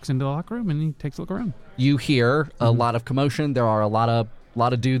walks into the locker room and he takes a look around. You hear a lot of commotion. There are a lot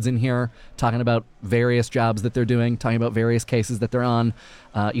of dudes in here talking about various jobs that they're doing, talking about various cases that they're on.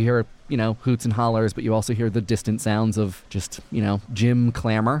 You hear, hoots and hollers, but you also hear the distant sounds of just, gym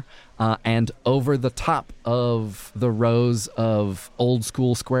clamor. And over the top of the rows of old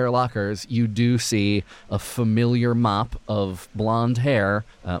school square lockers, you do see a familiar mop of blonde hair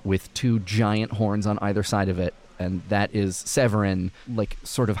with two giant horns on either side of it. And that is Severin,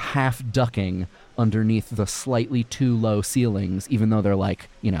 sort of half ducking underneath the slightly too low ceilings, even though they're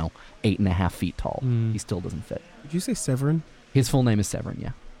 8.5 feet tall. He still doesn't fit. Did you say Severin? His full name is Severin,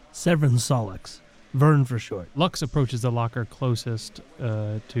 yeah. Severin Solix. Vern for short. Lux approaches the locker closest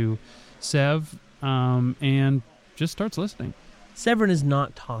to Sev and just starts listening. Severin is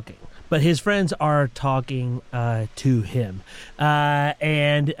not talking, but his friends are talking to him.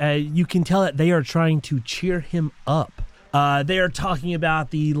 And you can tell that they are trying to cheer him up. They are talking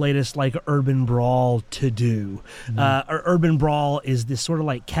about the latest urban brawl to do. Urban brawl is this sort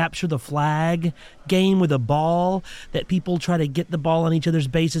of capture the flag game with a ball that people try to get the ball on each other's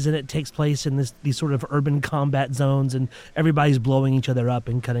bases, and it takes place in these sort of urban combat zones, and everybody's blowing each other up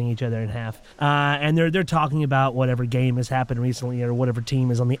and cutting each other in half. And they're talking about whatever game has happened recently, or whatever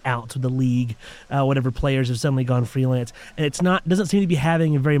team is on the outs of the league, whatever players have suddenly gone freelance, and doesn't seem to be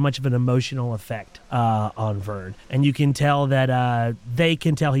having very much of an emotional effect on Vern. And you can tell that they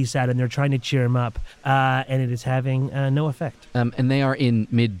can tell he's sad, and they're trying to cheer him up, and it is having no effect. And they are in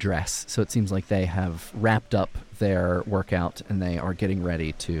mid-dress, so it seems like they have wrapped up their workout and they are getting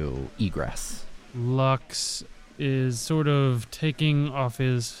ready to egress. Lux is sort of taking off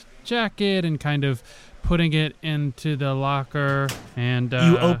his jacket and kind of putting it into the locker. And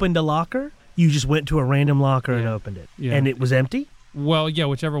you opened a locker? You just went to a random locker and opened it? Yeah. And it was empty? Well, yeah,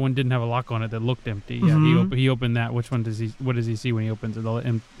 whichever one didn't have a lock on it that looked empty. Yeah, he opened that. Which one what does he see when he opens it?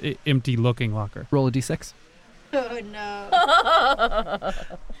 The empty-looking locker. Roll a d6. Oh, no.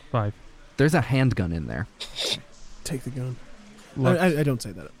 5. There's a handgun in there. Take the gun. Lux, I don't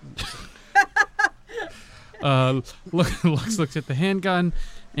say that. Lux looks at the handgun,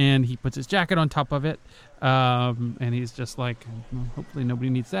 and he puts his jacket on top of it, and he's just like, well, hopefully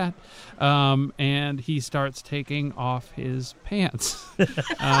nobody needs that. And he starts taking off his pants.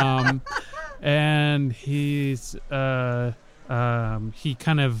 And he's he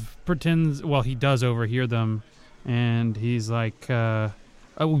kind of pretends, well, he does overhear them, and he's like, oh,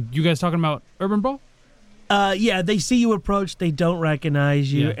 you guys talking about Urban Brawl? Yeah, they see you approach, they don't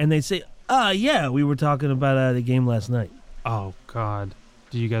recognize you, and they say, yeah, we were talking about the game last night. Oh, God.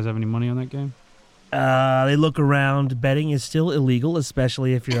 Do you guys have any money on that game? They look around. Betting is still illegal,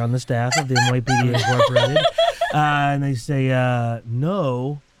 especially if you're on the staff of the NYPD Incorporated. And they say,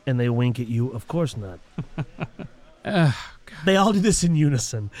 no, and they wink at you. Of course not. They all do this in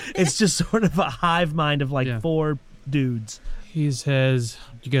unison. It's just sort of a hive mind of 4 dudes. He says,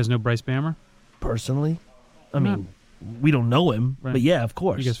 do you guys know Bryce Bammer? Personally? I mean, we don't know him, right. But yeah, of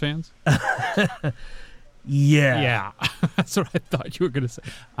course. You guys fans? Yeah. Yeah. That's what I thought you were going to say.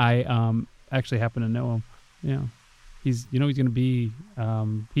 I actually happen to know him. Yeah. He's going to be,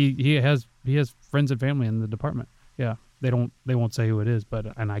 he has friends and family in the department. Yeah. They won't say who it is,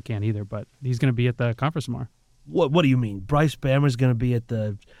 and I can't either, but he's going to be at the conference tomorrow. What do you mean? Bryce Bammer's going to be at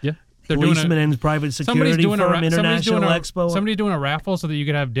the They're Policeman and Private Security Firm International Expo? Somebody's doing a raffle so that you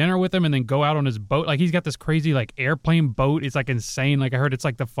could have dinner with him and then go out on his boat. Like, he's got this crazy, like, airplane boat. It's, like, insane. Like, I heard it's,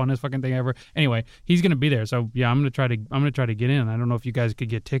 like, the funnest fucking thing ever. Anyway, he's going to be there. So, yeah, I'm going to try to get in. I don't know if you guys could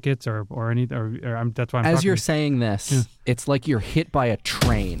get tickets or anything. That's why I'm As you're talking. saying this, it's like you're hit by a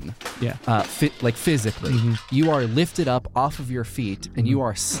train. Yeah. Like physically. Mm-hmm. You are lifted up off of your feet and you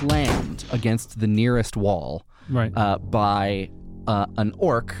are slammed against the nearest wall Right. by an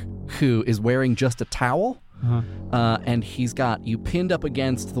orc who is wearing just a towel. And he's got you pinned up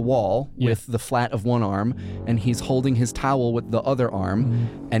against the wall with the flat of one arm, and he's holding his towel with the other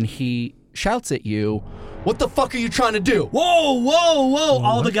arm, and he shouts at you, "What the fuck are you trying to do? Whoa, whoa, whoa.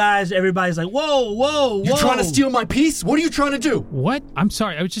 All the guys, everybody's like, whoa, whoa, whoa. You trying to steal my piece? What are you trying to do? What? I'm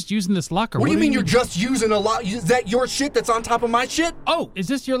sorry. I was just using this locker. What do you mean you're just using a lot? Is that your shit that's on top of my shit? Oh, is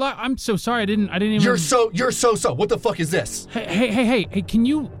this your locker? I'm so sorry. I didn't even. You're so. What the fuck is this? Hey! Can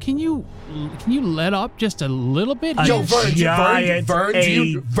you let up just a little bit? Yo, giant-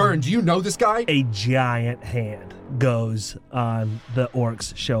 Vern, do you know this guy? A giant hand goes on the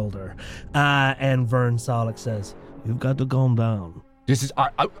orc's shoulder. And Vern Solix says, "You've got to calm down." This is I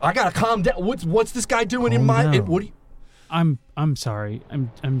gotta calm down. What's this guy doing in my? down. What do you? I'm sorry.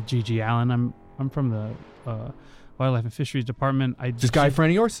 I'm Gigi Allen. I'm from the Wildlife and Fisheries Department. This guy a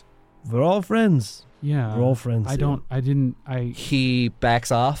friend of yours? We're all friends. Yeah. We're all friends. He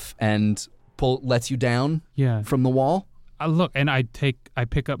backs off and lets you down. Yeah. From the wall. Look, and I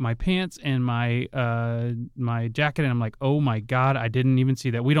pick up my pants and my jacket, and I'm like, oh my God, I didn't even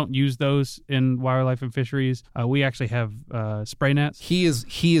see that. We don't use those in Wildlife and Fisheries. We actually have spray nets. He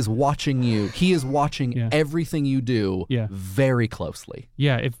is watching you. He is watching everything you do very closely.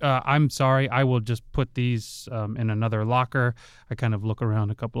 Yeah, if I'm sorry, I will just put these in another locker. I kind of look around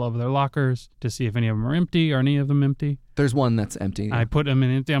a couple of other lockers to see if any of them are empty. Are any of them empty? There's one that's empty. I put them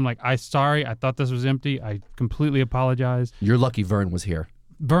in empty. I'm like, sorry, I thought this was empty. I completely apologize. You're lucky Vern was here.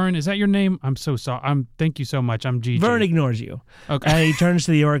 Vern, is that your name? I'm so sorry. Thank you so much. I'm Gigi. Vern ignores you. Okay. And he turns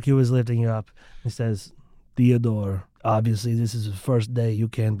to the orc who was lifting you up. He says, "Theodore, obviously this is the first day. You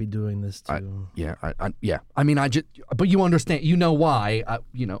can't be doing this too." I mean, but you understand. You know why?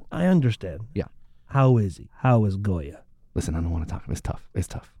 I understand. Yeah. How is he? How is Goya? Listen, I don't want to talk. It's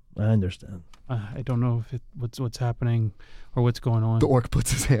tough. I understand. I don't know if what's happening or what's going on. The orc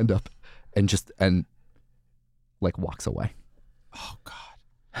puts his hand up and walks away. Oh God.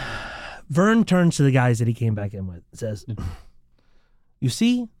 Vern turns to the guys that he came back in with and says, "You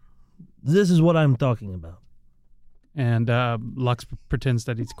see, this is what I'm talking about." And Lux pretends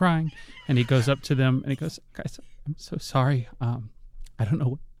that he's crying, and he goes up to them and he goes, "Guys, I'm so sorry. I don't know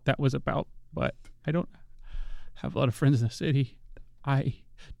what that was about, but I don't have a lot of friends in the city. I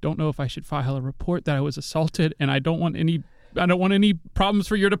don't know if I should file a report that I was assaulted, and I don't want any problems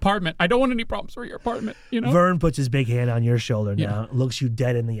for your department. I don't want any problems for your department, you know?" Vern puts his big hand on your shoulder now, looks you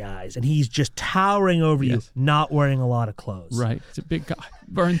dead in the eyes, and he's just towering over you, not wearing a lot of clothes. Right. It's a big guy.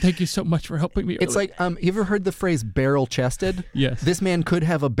 Vern, thank you so much for helping me. It's like, you ever heard the phrase barrel-chested? Yes. This man could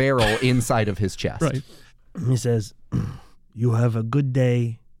have a barrel inside of his chest. Right. He says, "You have a good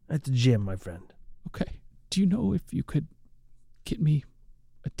day at the gym, my friend. Okay. Do you know if you could get me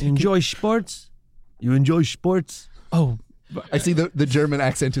a ticket? Enjoy sports? You enjoy sports?" Oh, I see the German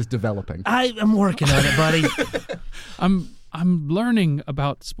accent is developing. I'm working on it, buddy. I'm learning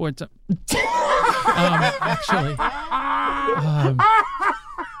about sports. Actually,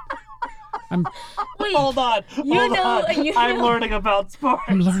 Wait, hold on. I'm learning about sports.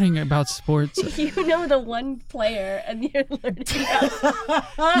 I'm learning about sports. You know the one player, and you're learning about.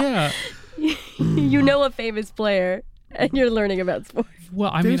 Yeah. You know a famous player, and you're learning about sports.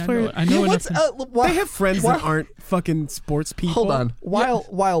 Well, I mean, I know enough. They have friends that aren't fucking sports people. Hold on.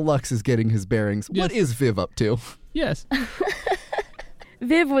 While Lux is getting his bearings, what is Viv up to? Yes.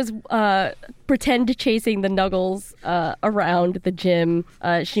 Viv was pretend chasing the Nuggles around the gym.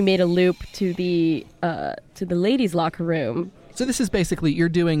 She made a loop to the ladies' locker room. So this is basically you're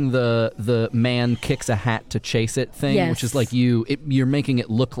doing the man kicks a hat to chase it thing, Yes. which is like you're making it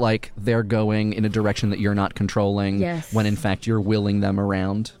look like they're going in a direction that you're not controlling, Yes. when in fact you're willing them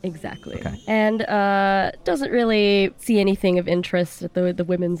around. Exactly. Okay. And doesn't really see anything of interest at the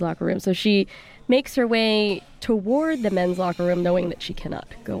women's locker room. So she makes her way toward the men's locker room, knowing that she cannot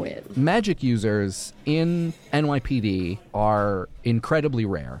go in. Magic users in NYPD are incredibly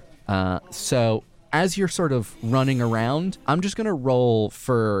rare. So as you're sort of running around, I'm just going to roll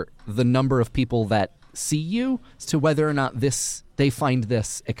for the number of people that see you as to whether or not they find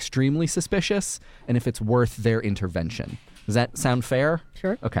this extremely suspicious and if it's worth their intervention. Does that sound fair?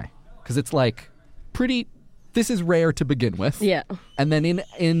 Sure. Okay. Because it's like this is rare to begin with. Yeah. And then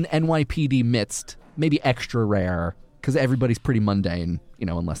in NYPD midst, maybe extra rare because everybody's pretty mundane,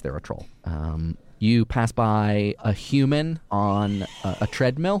 unless they're a troll. You pass by a human on a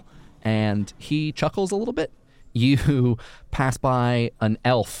treadmill and he chuckles a little bit. You pass by an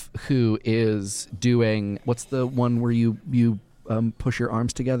elf who is doing, what's the one where you push your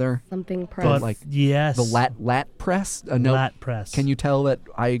arms together? Something press. Yes. The lat press? No. Lat press. Can you tell that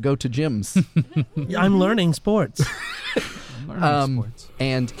I go to gyms? I'm learning sports. Sports.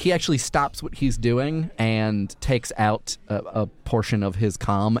 And he actually stops what he's doing and takes out a portion of his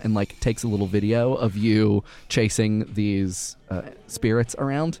comm and takes a little video of you chasing these spirits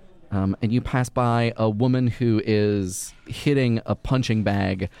around. And you pass by a woman who is hitting a punching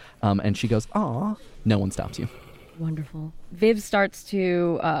bag, and she goes, "Aw." No one stops you. Wonderful. Viv starts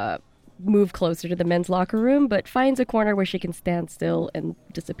to move closer to the men's locker room, but finds a corner where she can stand still and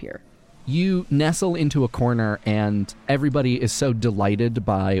disappear. You nestle into a corner, and everybody is so delighted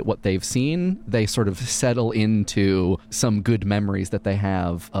by what they've seen, they sort of settle into some good memories that they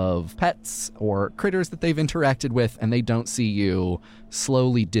have of pets or critters that they've interacted with, and they don't see you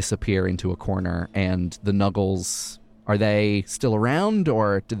slowly disappear into a corner. And the Nuggles, are they still around,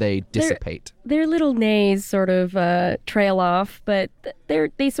 or do they dissipate? Their little neighs sort of trail off, but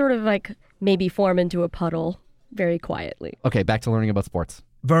they sort of maybe form into a puddle very quietly. Okay, back to learning about sports.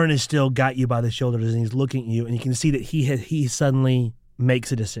 Vern has still got you by the shoulders and he's looking at you, and you can see that he suddenly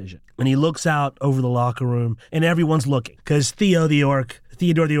makes a decision. And he looks out over the locker room, and everyone's looking because Theodore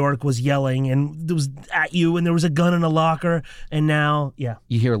the Orc was yelling and was at you, and there was a gun in a locker, and now, yeah.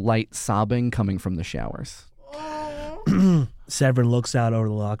 You hear light sobbing coming from the showers. Severin looks out over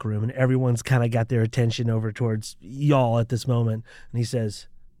the locker room, and everyone's kind of got their attention over towards y'all at this moment. And he says,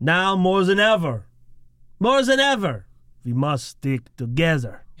 "Now more than ever, we must stick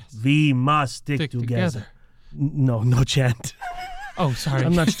together. Yes. We must stick together. No chant. Oh, sorry.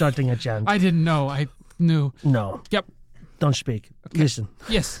 I'm not starting a chant. I didn't know. I knew. No. Yep. Don't speak. Okay. Listen.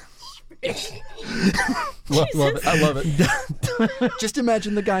 Yes. Love it. I love it. Just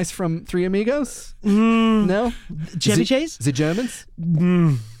imagine the guys from Three Amigos. No? Chevy Chase? The Germans?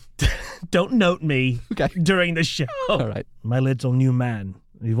 Don't note me during the show. All right. My little new man.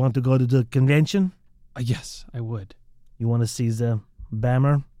 You want to go to the convention? Yes, I would. You want to see the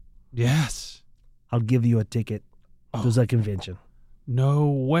Bammer? Yes. I'll give you a ticket to the convention. No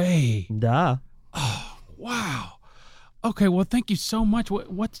way. Duh. Oh, wow. Okay, well, thank you so much.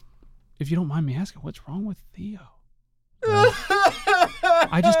 What's, if you don't mind me asking, what's wrong with Theo?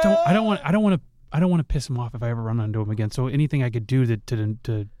 I don't want to piss him off if I ever run into him again. So anything I could do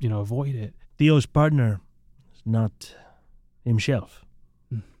to avoid it. Theo's partner is not himself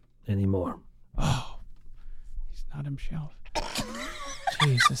anymore. Oh, he's not himself.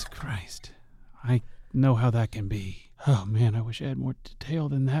 Jesus Christ. I know how that can be. Oh, man, I wish I had more detail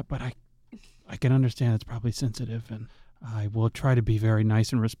than that, but I can understand it's probably sensitive, and I will try to be very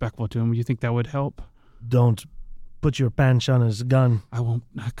nice and respectful to him. You think that would help? Don't put your pants on his gun. I won't.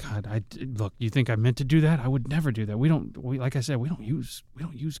 Oh, God, look, you think I meant to do that? I would never do that. Like I said, we don't use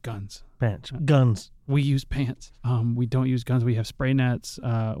guns. Pants. Guns. We use pants. We don't use guns. We have spray nets.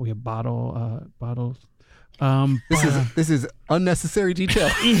 We have bottles. This is unnecessary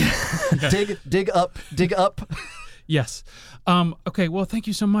detail. Dig up. Yes. Okay. Well, thank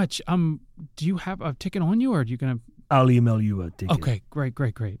you so much. Do you have a ticket on you, or are you gonna? I'll email you a ticket. Okay.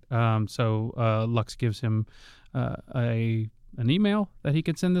 Great. So Lux gives him an email that he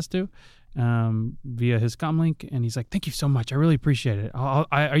can send this to via his comm link, and he's like, "Thank you so much. I really appreciate it.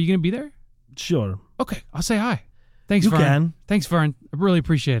 Are you gonna be there?" Sure. Okay. I'll say hi. Thanks, you Vern. Can. Thanks, Vern. I really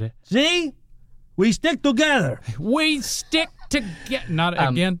appreciate it. See? We stick together. We stick together. Not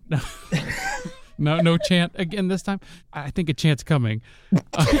again. No chant again this time. I think a chant's coming.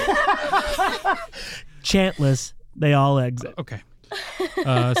 Chantless, they all exit. Okay.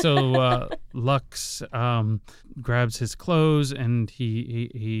 So Lux grabs his clothes and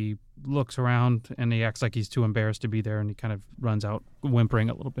he looks around and he acts like he's too embarrassed to be there, and he kind of runs out whimpering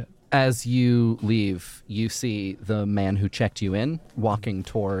a little bit. As you leave, you see the man who checked you in walking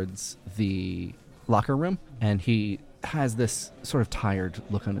towards the locker room, and he has this sort of tired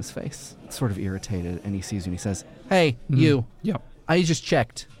look on his face, sort of irritated, and he sees you and he says, "Hey, you. Yep. I just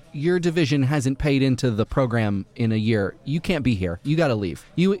checked. your division hasn't paid into the program in a year. You can't be here. You got to leave.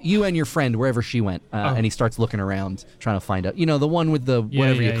 You and your friend, wherever she went. And he starts looking around, trying to find out. The one with the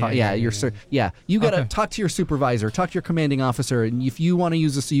whatever you call. You got to talk to your supervisor, talk to your commanding officer, and if you want to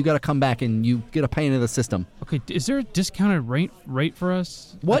use this, you got to come back and you get a pay into the system. Okay, is there a discounted rate for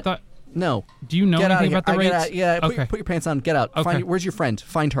us? What? No. Do you know anything about the rates? Put your pants on. Get out. Okay. Where's your friend?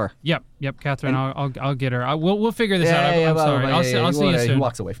 Find her. Yep, Catherine. I'll get her. We'll figure this out. I'm sorry. I'll see you soon. He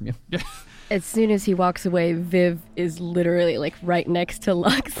walks away from you. As soon as he walks away, Viv is literally like right next to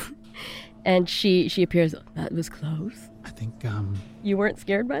Lux, and she appears. That was close. I think. You weren't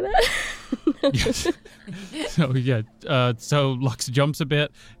scared by that? Yes. So Lux jumps a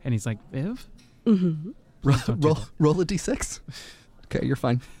bit, and he's like, Viv. Mm-hmm. Roll a d6. Okay, you're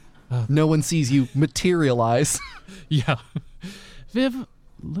fine. No one sees you materialize. Yeah. Viv,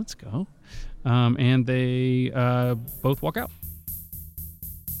 let's go. And they both walk out.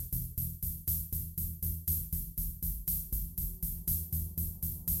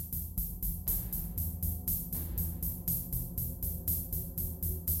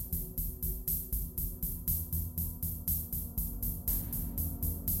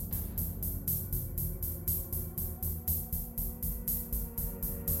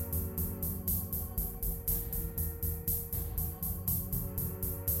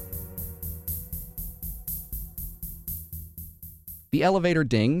 The elevator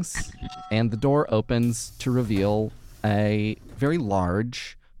dings, and the door opens to reveal a very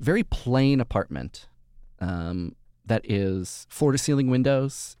large, very plain apartment that is floor-to-ceiling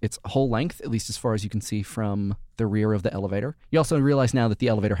windows. It's whole length, at least as far as you can see from the rear of the elevator. You also realize now that the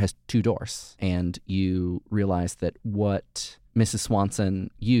elevator has 2 doors, and you realize that what Mrs.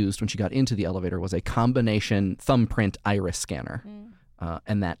 Swanson used when she got into the elevator was a combination thumbprint iris scanner.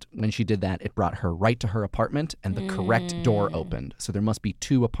 And that when she did that, it brought her right to her apartment, and the correct door opened. So there must be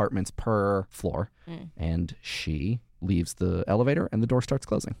 2 apartments per floor. And she leaves the elevator, and the door starts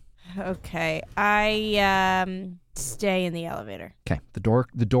closing. Okay, I stay in the elevator. Okay,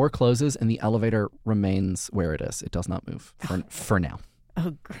 the door closes, and the elevator remains where it is. It does not move for now.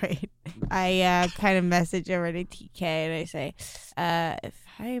 Oh, great. I kind of message over to TK, and I say, if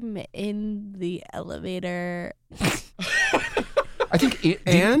I'm in the elevator... I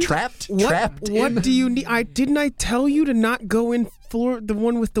think trapped. What do you need? Didn't I tell you to not go in the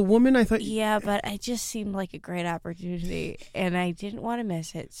one with the woman? I thought. Yeah, but it just seemed like a great opportunity, and I didn't want to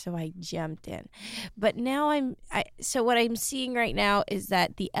miss it, so I jumped in. But now so what I'm seeing right now is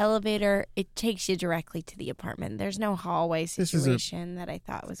that the elevator, it takes you directly to the apartment. There's no hallway situation that I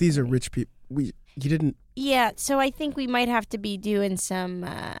thought was. These are rich people. You didn't. Yeah, so I think we might have to be doing some.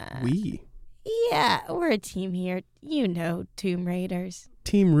 Yeah, we're a team here. Tomb Raiders.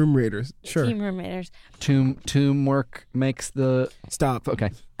 Team Room Raiders. Sure. Team Room Raiders. Teamwork makes the... Stop.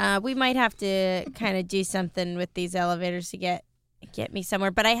 Okay. We might have to kind of do something with these elevators to get me somewhere,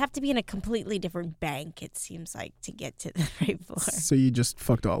 but I have to be in a completely different bank, it seems like, to get to the right floor. So you just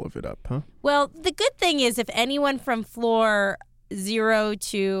fucked all of it up, huh? Well, the good thing is if anyone from floor 0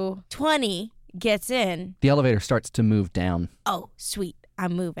 to 20 gets in... The elevator starts to move down. Oh, sweet.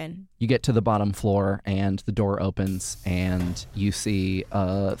 I'm moving. You get to the bottom floor, and the door opens, and you see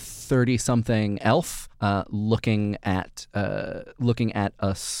a 30-something elf looking at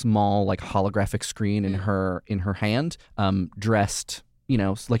a small, like, holographic screen in her hand, dressed,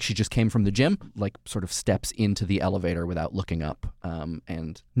 like she just came from the gym, like sort of steps into the elevator without looking up.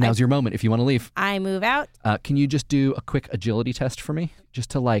 And now's your moment if you want to leave. I move out. Can you just do a quick agility test for me,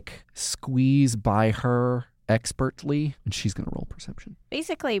 just to like squeeze by her expertly, and she's going to roll perception.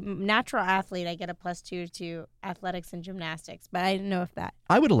 Basically, natural athlete, I get a +2 to athletics and gymnastics, but I didn't know if that...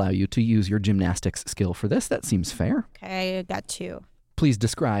 I would allow you to use your gymnastics skill for this. That seems fair. Okay, I got 2. Please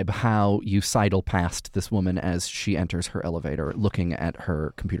describe how you sidle past this woman as she enters her elevator, looking at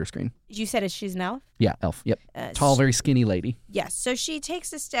her computer screen. You said she's an elf? Yeah, elf. Yep. Tall, very skinny lady. Yes. So she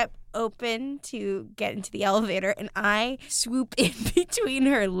takes a step open to get into the elevator, and I swoop in between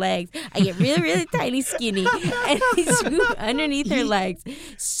her legs. I get really, really tiny skinny, and I swoop underneath her legs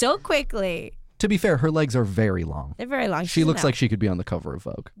so quickly. To be fair, her legs are very long. They're very long. She looks like she could be on the cover of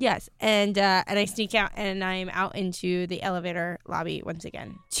Vogue. Yes, and I sneak out, and I'm out into the elevator lobby once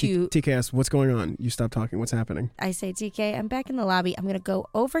again. TK asks, what's going on? You stop talking. What's happening? I say, TK, I'm back in the lobby. I'm going to go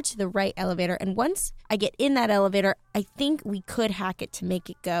over to the right elevator, and once I get in that elevator, I think we could hack it to make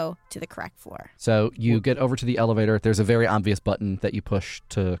it go to the correct floor. So you get over to the elevator. There's a very obvious button that you push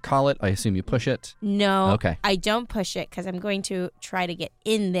to call it. I assume you push it. No. Okay. I don't push it because I'm going to try to get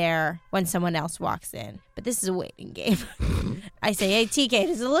in there when someone else else walks in. But this is a waiting game. I say, hey, TK,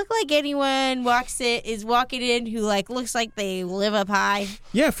 does it look like anyone is walking in who looks like they live up high?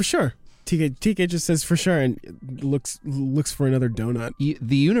 Yeah, for sure. TK just says for sure and looks for another donut.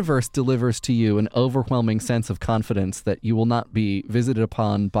 The universe delivers to you an overwhelming sense of confidence that you will not be visited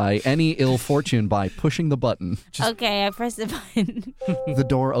upon by any ill fortune by pushing the button. Okay, I press the button. The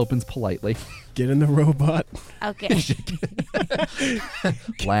door opens politely. Get in the robot. Okay.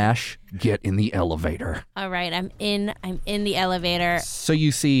 Lash, get in the elevator. All right, I'm in the elevator. So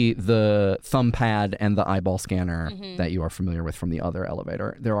you see the thumb pad and the eyeball scanner that you are familiar with from the other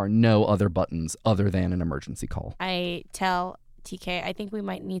elevator. There are no other buttons other than an emergency call. I tell TK, I think we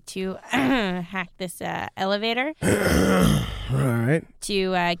might need to hack this elevator. All right.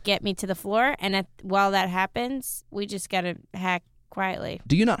 To get me to the floor. And while that happens, we just got to hack quietly.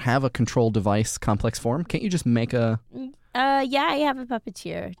 Do you not have a control device complex form? Can't you just make a... Yeah, I have a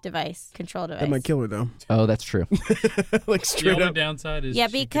puppeteer control device. That might kill her, though. Oh, that's true. The only downside is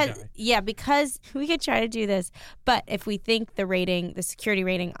because we could try to do this, but if we think the security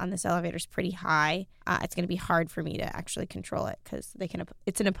rating on this elevator is pretty high, it's going to be hard for me to actually control it because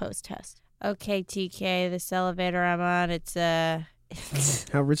it's an opposed test. Okay, TK, this elevator I'm on, it's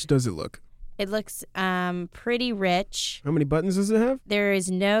How rich does it look? It looks pretty rich. How many buttons does it have? There is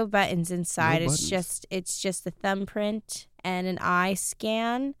no buttons inside. No it's buttons. just a thumbprint and an eye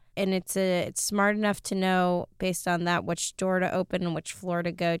scan, and it's smart enough to know based on that which door to open and which floor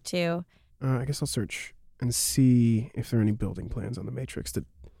to go to. I guess I'll search and see if there are any building plans on the Matrix that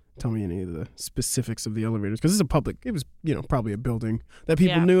tell me any of the specifics of the elevators because it was probably a building that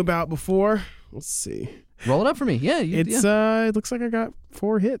people knew about before. Let's see. Roll it up for me. Yeah. It looks like I got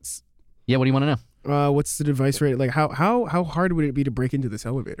 4 hits. Yeah, what do you want to know? What's the device rating? Like, how hard would it be to break into this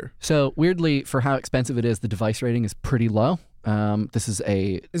elevator? So, weirdly, for how expensive it is, the device rating is pretty low. This is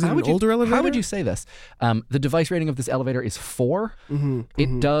a... Is it an older elevator? How would you say this? The device rating of this elevator is 4.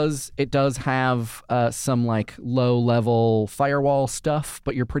 It does have some, low-level firewall stuff,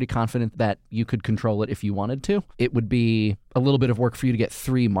 but you're pretty confident that you could control it if you wanted to. It would be a little bit of work for you to get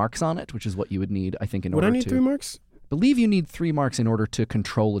 3 marks on it, which is what you would need, I think, in order to... Would I need 3 marks? Believe you need 3 marks in order to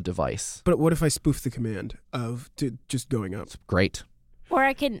control a device. But what if I spoof the command of just going up? Great. Or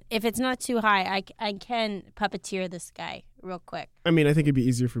I can, if it's not too high, I can puppeteer this guy real quick. I mean, I think it'd be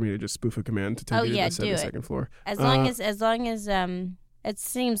easier for me to just spoof a command to take me to the 72nd floor. As long as it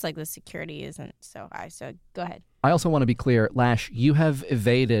seems like the security isn't so high. So go ahead. I also want to be clear, Lash, you have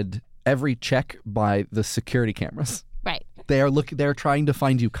evaded every check by the security cameras. Right. They're trying to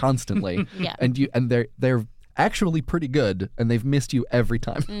find you constantly. Yeah. And they're actually pretty good, and they've missed you every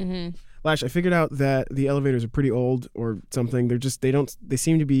time. Mm-hmm. Lash, I figured out that the elevators are pretty old or something. They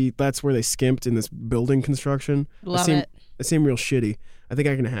seem to be, that's where they skimped in this building construction. Love it. it. They seem real shitty. I think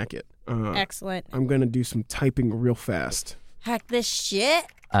I can hack it. Excellent. I'm going to do some typing real fast. Hack this shit.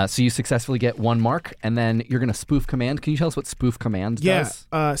 So you successfully get 1 mark, and then you're going to spoof command. Can you tell us what spoof command does?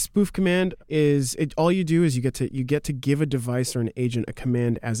 Yeah, spoof command is, all you do is you get to give a device or an agent a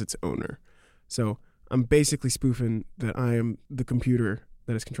command as its owner. So I'm basically spoofing that I am the computer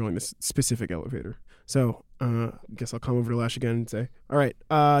that is controlling this specific elevator. So I guess I'll come over to Lash again and say, all right,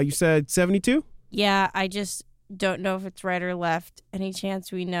 you said 72? Yeah, I just don't know if it's right or left. Any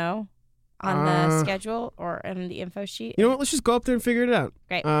chance we know on the schedule or on the info sheet? You know what? Let's just go up there and figure it out.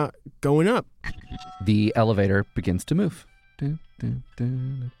 Great. Going up. The elevator begins to move.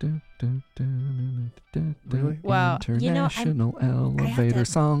 Really? Well, International elevator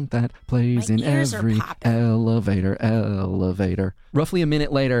song that plays in every elevator. Roughly a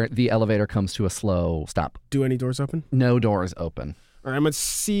minute later, the elevator comes to a slow stop. Do any doors open? No doors open. All right, I'm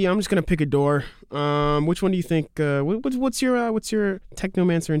just gonna pick a door. Which one do you think? What's your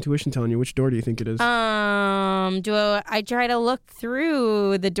technomancer intuition telling you? Which door do you think it is? I try to look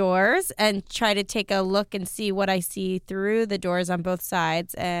through the doors and try to take a look and see what I see through the doors on both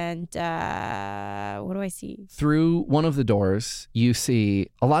sides. And what do I see? Through one of the doors, you see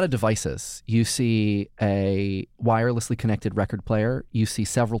a lot of devices. You see a wirelessly connected record player. You see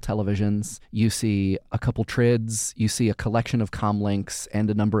several televisions. You see a couple trids. You see a collection of comm links and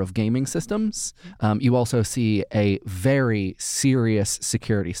a number of gaming systems. You also see a very serious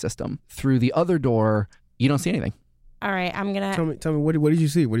security system. Through the other door, you don't see anything. All right, I'm gonna tell me what did you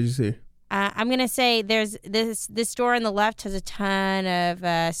see? What did you see? I'm gonna say there's this door on the left has a ton of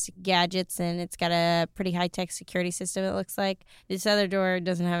gadgets and it's got a pretty high tech security system. It looks like this other door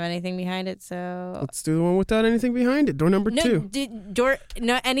doesn't have anything behind it. So let's do the one without anything behind it. Door number 2.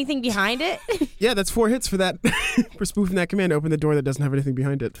 No anything behind it. Yeah, that's 4 hits for that. For spoofing that command. Open the door that doesn't have anything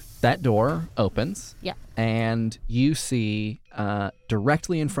behind it. That door opens. Yeah. And you see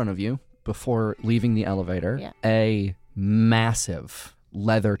directly in front of you, before leaving the elevator, Yeah. a massive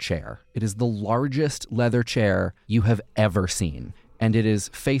leather chair. It is the largest leather chair you have ever seen. And it is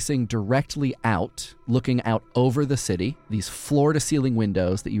facing directly out, looking out over the city, these floor-to-ceiling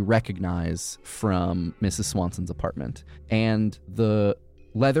windows that you recognize from Mrs. Swanson's apartment. And the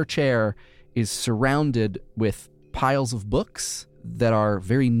leather chair is surrounded with piles of books that are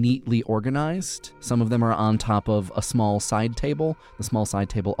very neatly organized. Some of them are on top of a small side table. The small side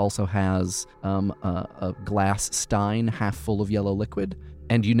table also has a glass stein half full of yellow liquid.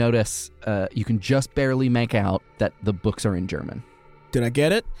 And you notice you can just barely make out that the books are in German. Did I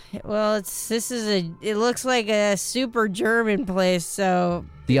get it? Well, it looks like a super German place, so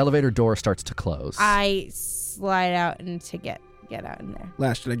The elevator door starts to close. I slide out and to get out in there.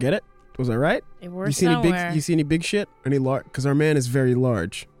 Lash, did I get it? Was I right? It works You see any big shit? Any large? Because our man is very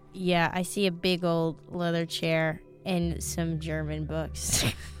large. Yeah, I see a big old leather chair and some German books.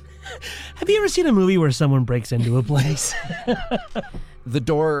 Have you ever seen a movie where someone breaks into a place? The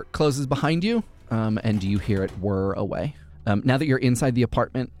door closes behind you, and you hear it whir away. Now that you're inside the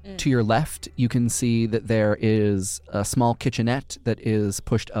apartment, to your left, you can see that there is a small kitchenette that is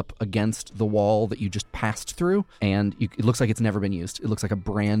pushed up against the wall that you just passed through, and it looks like it's never been used. It looks like a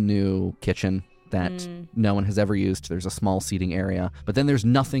brand new kitchen that no one has ever used. There's a small seating area, but then there's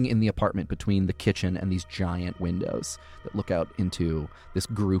nothing in the apartment between the kitchen and these giant windows that look out into this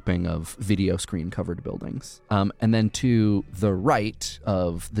grouping of video screen covered buildings. And then to the right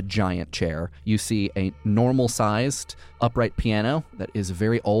of the giant chair, you see a normal sized upright piano that is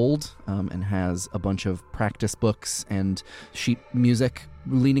very old and has a bunch of practice books and sheet music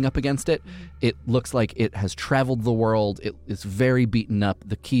leaning up against it. It looks like it has traveled the world. It is very beaten up.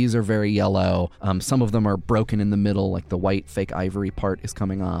 The keys are very yellow. Some of them are broken in the middle, like the white fake ivory part is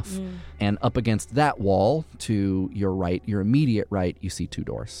coming off. And up against that wall to your right, your immediate right, you see two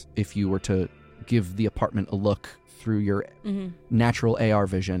doors. If you were to give the apartment a look through your natural AR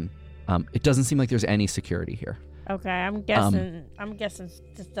vision, it doesn't seem like there's any security here. Okay, I'm guessing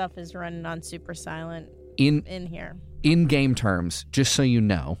the stuff is running on super silent in here. In game terms, just so you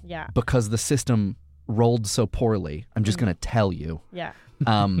know, Yeah. because the system rolled so poorly, I'm just going to tell you. Yeah.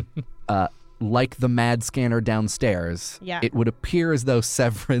 Like the MAD scanner downstairs, Yeah. it would appear as though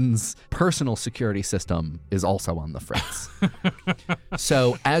Severin's personal security system is also on the fritz.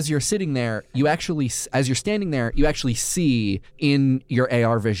 So as you're sitting there, as you're standing there, you actually see in your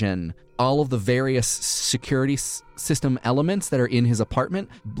AR vision all of the various security system elements that are in his apartment,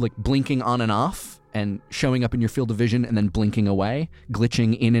 like blinking on and off and showing up in your field of vision and then blinking away,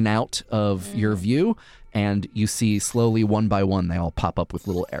 glitching in and out of your view. And you see slowly, one by one, they all pop up with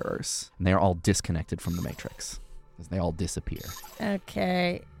little errors. And they're all disconnected from the Matrix as they all disappear.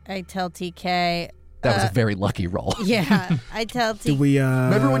 Okay, I tell TK. That was a very lucky roll. Yeah, I tell TK. Did we?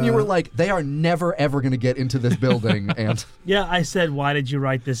 Remember when you were like, they are never, ever going to get into this building? And Yeah, I said, why did you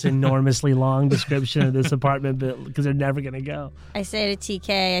write this enormously long description of this apartment? Because they're never going to go. I say to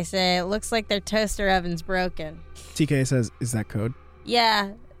TK, I say, it looks like their toaster oven's broken. TK says, "Is that code?"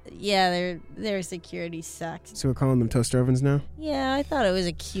 Yeah, their security sucks. So we're calling them toaster ovens now. Yeah, I thought it was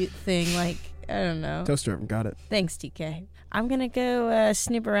a cute thing. Like, I don't know. Toaster oven, got it. Thanks, TK. I'm gonna go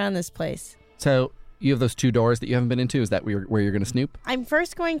snoop around this place. so you have those two doors that you haven't been into. Is that where you're going to snoop? I'm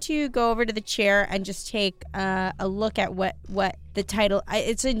first going to go over to the chair and just take a look at what the title.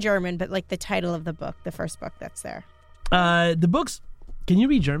 It's in German, but like the title of the book, the first book that's there. The books, can you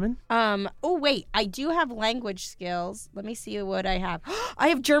read German? Oh wait, I do have language skills. Let me see what I have. I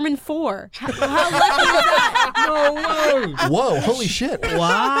have German 4. How lucky is that? No way. Whoa, holy shit.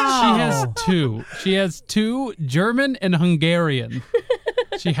 Wow. She has two, German and Hungarian.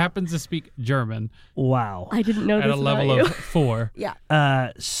 She happens to speak German Wow. I didn't know at this a level about you. of 4.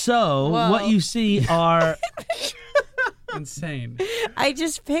 Yeah. So Whoa. what you see are... Insane. I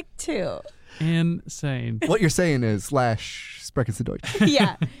just picked 2. Insane. What you're saying is, Slash sprechen Sie Deutsch.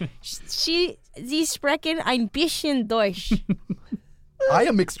 Yeah. Sie sprechen ein bisschen Deutsch. I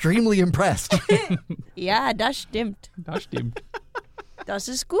am extremely impressed. Ja, das stimmt. Das stimmt. Das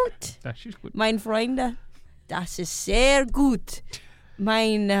ist gut. Das ist gut. Mein Freunde, das ist sehr gut.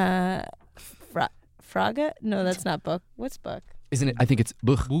 Mein Frage? No, that's not book. What's book? Isn't it? I think it's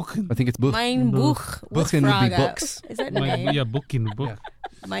Buch. Buchen. I think it's Buch. Mein Buch. What's Buchen would be Frage? books. Is that a Mein, name? ja, Buchen, Buch.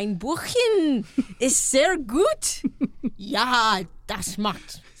 Mein Buchen ist sehr gut. Ja, das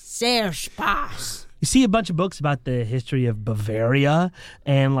macht sehr Spaß. You see a bunch of books about the history of Bavaria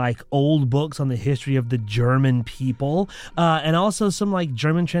and like old books on the history of the German people, and also some like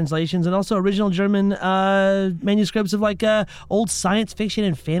German translations and also original German manuscripts of like old science fiction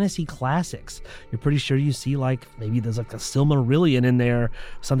and fantasy classics. You're pretty sure you see like maybe there's like a Silmarillion in there,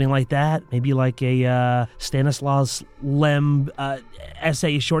 something like that. Maybe like a Stanislaus Lem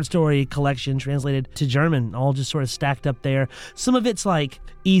essay short story collection translated to German, all just sort of stacked up there. Some of it's like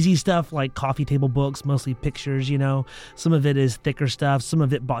easy stuff like coffee table books, mostly pictures, you know. Some of it is thicker stuff. Some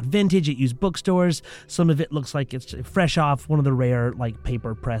of it bought vintage at used bookstores. Some of it looks like it's fresh off one of the rare like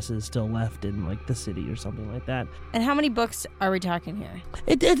paper presses still left in like the city or something like that. And how many books are we talking here?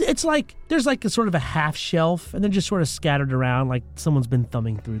 It's like there's like a sort of a half shelf and they're just sort of scattered around like someone's been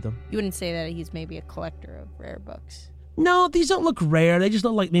thumbing through them. You wouldn't say that he's maybe a collector of rare books. No, these don't look rare. They just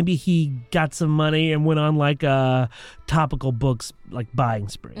look like maybe he got some money and went on like a topical books like buying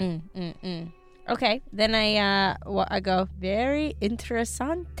spree. Okay, then I go, very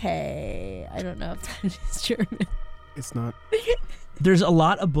interessante. I don't know if that is German. It's not. There's a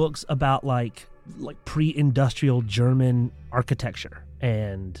lot of books about like pre-industrial German architecture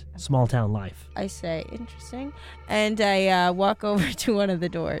and small town life. I say interesting, and I walk over to one of the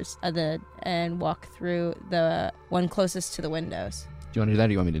doors and walk through the one closest to the windows. Do you want to do that or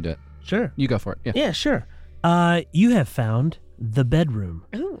do you want me to do it? Sure. You go for it. Yeah, sure. You have found the bedroom.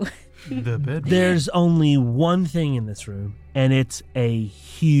 Ooh. The bed. There's only one thing in this room, and it's a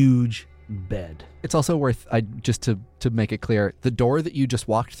huge bed. It's also worth, just to make it clear, the door that you just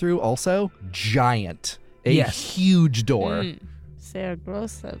walked through also, giant. Yes. Huge door. Sehr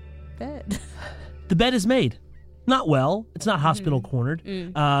große bed. The bed is made. Not well. It's not hospital cornered,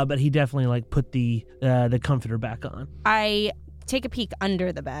 but he definitely like put the comforter back on. I take a peek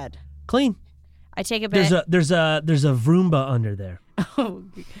under the bed. Clean. I take a bed. There's a Vroomba under there.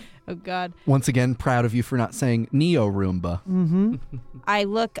 Oh God. Once again, proud of you for not saying Neo Roomba. Mm-hmm. I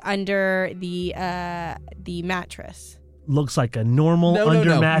look under the mattress. Looks like a normal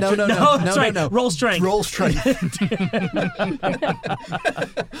mattress. No. Roll strength. Roll strength.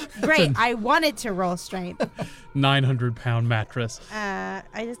 Great. I wanted to roll strength. 900-pound mattress.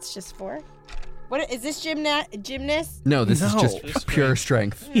 It's just 4. What is this gymnast? No, this is just pure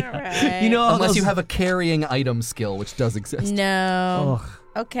strength. All right. You know, unless you have a carrying item skill, which does exist. No. Ugh.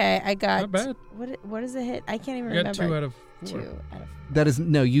 Okay, I got. Not bad. What is the hit? I can't even You got remember. 2 out of 4. 2 out of 4. That is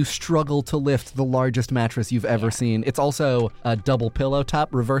you struggle to lift the largest mattress you've ever seen. It's also a double pillow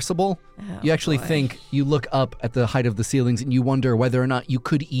top, reversible. Oh, you actually boy. think you look up at the height of the ceilings and you wonder whether or not you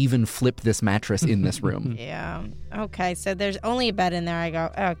could even flip this mattress in this room. Yeah. Okay, so there's only a bed in there. I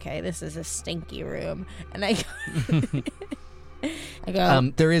go, okay, this is a stinky room, and I go. I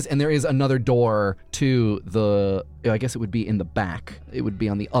go. There is another door to the. I guess it would be in the back. It would be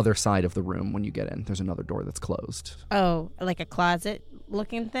on the other side of the room when you get in. There's another door that's closed. Oh, like a closet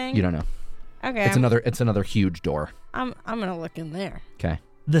looking thing. You don't know. Okay. It's another huge door. I'm gonna look in there. Okay.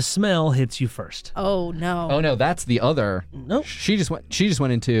 The smell hits you first. Oh no. Oh no, that's the other. Nope. She just went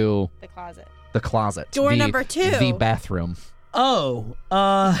into The closet. the closet. Door number 2. The bathroom. Oh,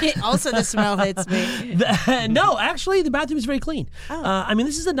 Also, the smell hits me. no, actually, the bathroom is very clean. Oh. I mean,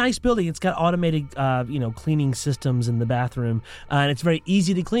 this is a nice building. It's got automated, cleaning systems in the bathroom, and it's very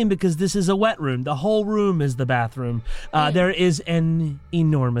easy to clean because this is a wet room. The whole room is the bathroom. There is an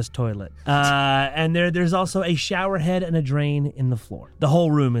enormous toilet, and there's also a shower head and a drain in the floor. The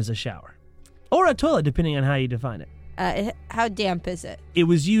whole room is a shower, or a toilet, depending on how you define it. How damp is it? It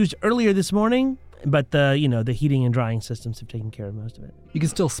was used earlier this morning. But the heating and drying systems have taken care of most of it. You can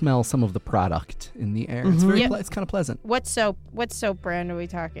still smell some of the product in the air. It's very it's kind of pleasant. What soap brand are we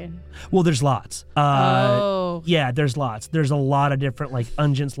talking? Well, there's lots. Yeah, there's lots. There's a lot of different like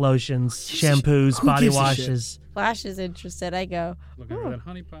unguents, lotions, shampoos, body gives a washes. Flash is interested. I go. Looking for that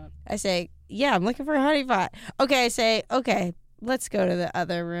honey pot. I say, yeah, I'm looking for a honey pot. Okay, I say, okay, let's go to the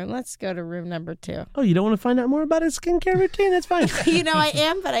other room. Let's go to room number 2. Oh, you don't want to find out more about his skincare routine? That's fine. You know, I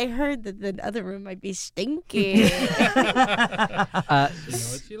am, but I heard that the other room might be stinky. You know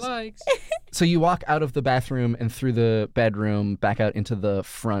what she likes. So you walk out of the bathroom and through the bedroom back out into the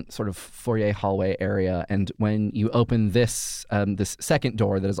front sort of foyer hallway area. And when you open this this second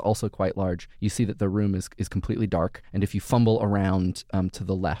door that is also quite large, you see that the room is completely dark. And if you fumble around to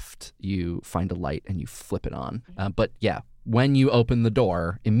the left, you find a light and you flip it on. But yeah, when you open the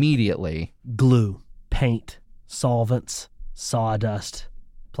door, immediately... Glue, paint, solvents, sawdust,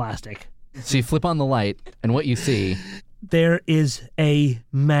 plastic. So you flip on the light, and what you see... There is a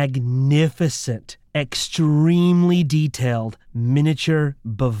magnificent, extremely detailed miniature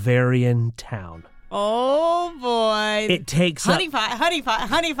Bavarian town. Oh boy. It takes up honey pot.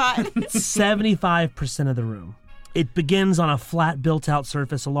 75% of the room. It begins on a flat built-out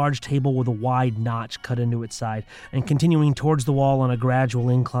surface, a large table with a wide notch cut into its side, and continuing towards the wall on a gradual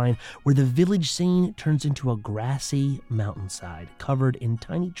incline, where the village scene turns into a grassy mountainside covered in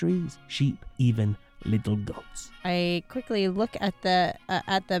tiny trees, sheep, even little goats. I quickly look at the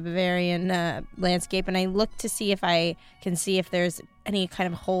Bavarian landscape, and I look to see if I can see if there's any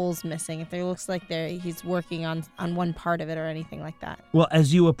kind of holes missing, if there looks like he's working on one part of it or anything like that. Well,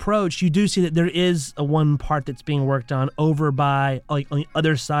 as you approach, you do see that there is a one part that's being worked on over by, on the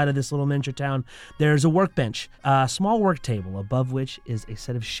other side of this little miniature town. There's a workbench, a small work table, above which is a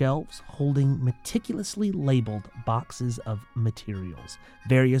set of shelves holding meticulously labeled boxes of materials.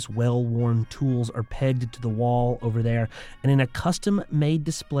 Various well-worn tools are pegged to the wall over there, and in a custom-made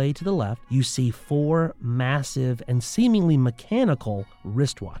display to the left, you see 4 massive and seemingly mechanical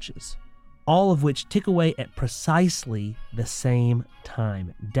wristwatches, all of which tick away at precisely the same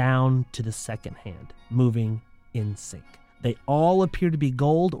time, down to the second hand, moving in sync. They all appear to be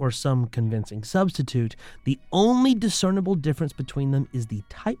gold or some convincing substitute. The only discernible difference between them is the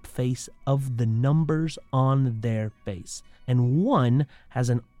typeface of the numbers on their face, and one has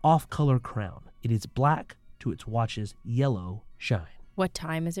an off-color crown. It is black to its watch's yellow shine. What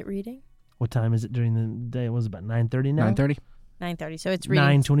time is it reading? What time is it during the day? It was about 9:30 now? 9:30? 9:30. So it's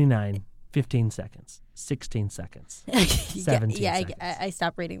reading 9:29, 15 seconds, 16 seconds, 17 seconds. I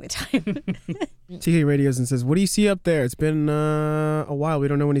stopped reading the time. TK radios and says, "What do you see up there? It's been a while. We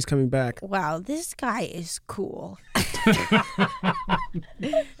don't know when he's coming back." Wow, this guy is cool.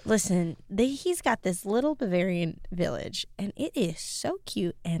 Listen, he's got this little Bavarian village, and it is so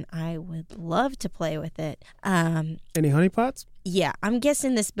cute, and I would love to play with it. Any honeypots? Yeah, I'm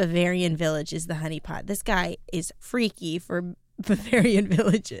guessing this Bavarian village is the honeypot. This guy is freaky for Bavarian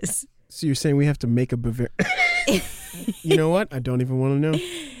villages. So you're saying we have to make a Bavarian? You know what? I don't even want to know.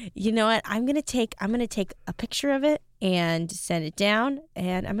 You know what? I'm gonna take a picture of it and send it down,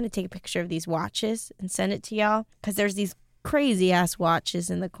 and I'm gonna take a picture of these watches and send it to y'all, because there's these crazy ass watches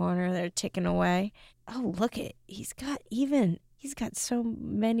in the corner that are ticking away. Oh, look at he's got so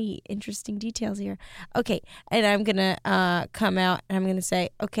many interesting details here. Okay, and I'm gonna come out and I'm gonna say,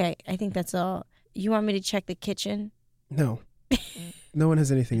 okay, I think that's all. You want me to check the kitchen? No. No one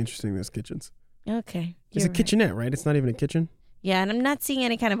has anything interesting in those kitchens. Okay. It's a kitchenette, right? It's not even a kitchen? Yeah, and I'm not seeing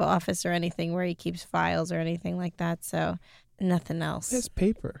any kind of office or anything where he keeps files or anything like that, so nothing else. It's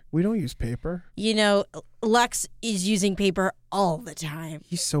paper. We don't use paper. You know, Lux is using paper all the time.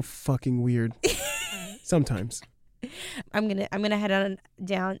 He's so fucking weird. Sometimes. I'm gonna head on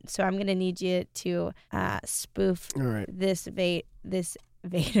down, so I'm gonna need you to spoof All right. this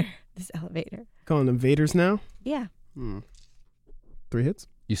elevator. Calling them Vaders now? Yeah. 3 hits?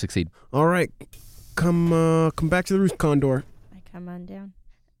 You succeed. All right. Come back to the roof, Condor. I come on down.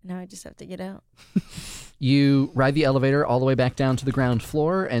 Now I just have to get out. You ride the elevator all the way back down to the ground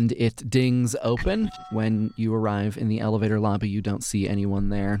floor, and it dings open. When you arrive in the elevator lobby, you don't see anyone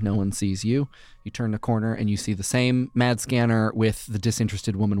there. No one sees you. You turn the corner, and you see the same mad scanner with the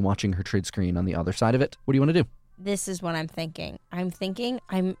disinterested woman watching her trid screen on the other side of it. What do you want to do? This is what I'm thinking. I'm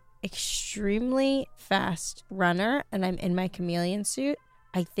extremely fast runner, and I'm in my chameleon suit.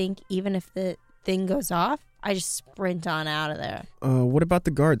 I think even if the thing goes off, I just sprint on out of there. What about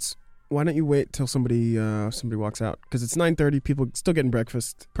the guards? Why don't you wait till somebody walks out? Because it's 9:30. People still getting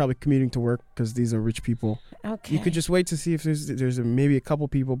breakfast, probably commuting to work because these are rich people. Okay. You could just wait to see if there's maybe a couple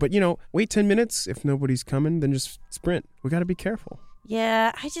people. But, wait 10 minutes. If nobody's coming, then just sprint. We got to be careful.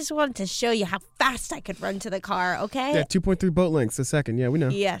 Yeah, I just wanted to show you how fast I could run to the car, okay? Yeah, 2.3 boat lengths a second. Yeah, we know.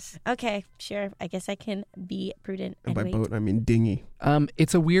 Yes. Okay, sure. I guess I can be prudent and by wait. boat, I mean dinghy.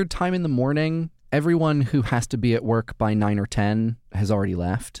 It's a weird time in the morning. Everyone who has to be at work by 9 or 10 has already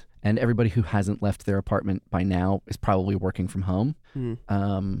left. And everybody who hasn't left their apartment by now is probably working from home.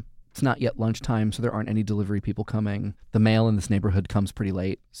 It's not yet lunchtime, so there aren't any delivery people coming. The mail in this neighborhood comes pretty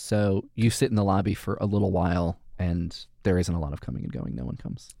late. So you sit in the lobby for a little while, and there isn't a lot of coming and going. No one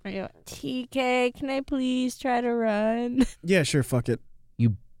comes. TK, can I please try to run? Yeah, sure. Fuck it.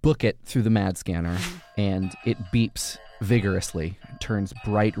 You book it through the mad scanner, and it beeps vigorously, turns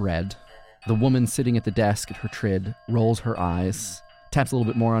bright red. The woman sitting at the desk at her trid rolls her eyes, taps a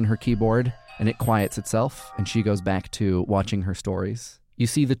little bit more on her keyboard, and it quiets itself, and she goes back to watching her stories. You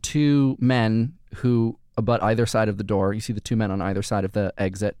see the 2 men who abut either side of the door. You see the 2 men on either side of the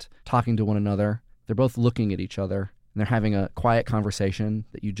exit talking to one another. They're both looking at each other, and they're having a quiet conversation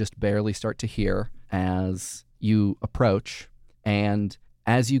that you just barely start to hear as you approach. And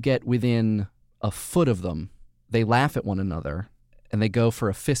as you get within a foot of them, they laugh at one another, and they go for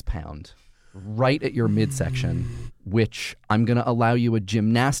a fist pound. right at your midsection, which I'm going to allow you a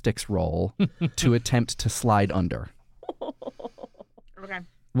gymnastics roll to attempt to slide under. Okay.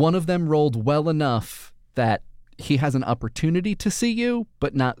 One of them rolled well enough that he has an opportunity to see you,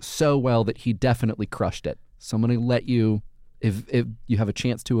 but not so well that he definitely crushed it. So I'm going to let you, if you have a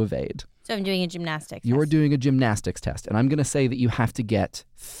chance to evade. So I'm doing a gymnastics You're test. doing a gymnastics test, and I'm going to say that you have to get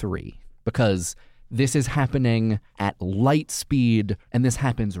 3 because this is happening at light speed, and this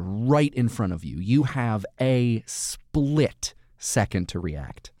happens right in front of you. You have a split second to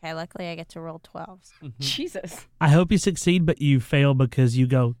react. Okay, luckily I get to roll 12s. Jesus. I hope you succeed, but you fail because you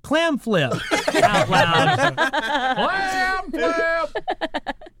go clam flip out loud. Clam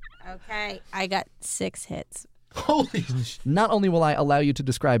flip! Okay, I got 6 hits. Holy! Not only will I allow you to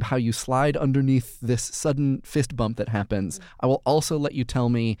describe how you slide underneath this sudden fist bump that happens, I will also let you tell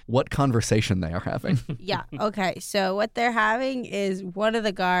me what conversation they are having. Yeah. Okay. So what they're having is one of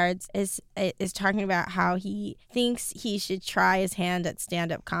the guards is talking about how he thinks he should try his hand at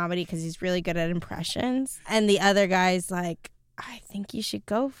stand-up comedy because he's really good at impressions, and the other guy's like, I think you should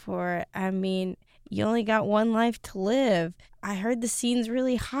go for it. I mean, you only got one life to live. I heard the scene's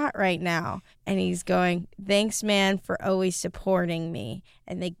really hot right now. And he's going, thanks, man, for always supporting me.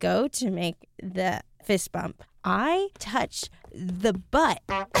 And they go to make the fist bump. I touch the butt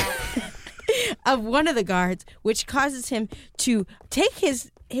of one of the guards, which causes him to take his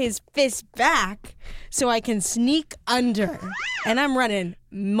fist back so I can sneak under. And I'm running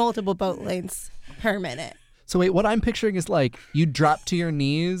multiple boat lanes per minute. So wait, what I'm picturing is like you drop to your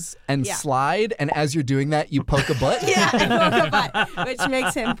knees and Yeah. slide, and as you're doing that, you poke a butt? Yeah, I poke a butt, which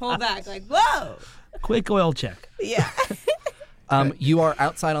makes him pull back like, whoa. Quick oil check. Yeah. You are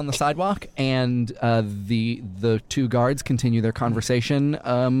outside on the sidewalk, and the 2 guards continue their conversation,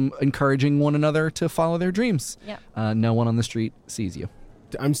 encouraging one another to follow their dreams. Yeah. No one on the street sees you.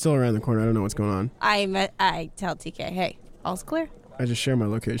 I'm still around the corner. I don't know what's going on. I tell TK, hey, all's clear. I just share my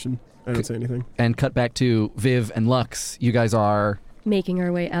location. I don't say anything. And cut back to Viv and Lux. You guys are... Making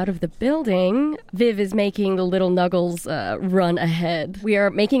our way out of the building, Viv is making the little Nuggles run ahead. We are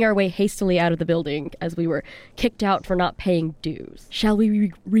making our way hastily out of the building as we were kicked out for not paying dues. Shall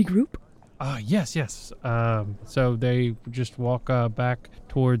we regroup? Yes. So they just walk back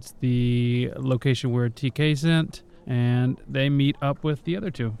towards the location where TK sent, and they meet up with the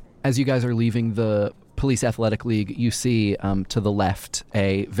other 2. As you guys are leaving the Police Athletic League, you see to the left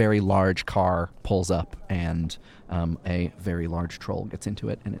a very large car pulls up, and a very large troll gets into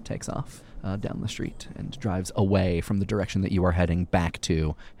it, and it takes off down the street and drives away from the direction that you are heading back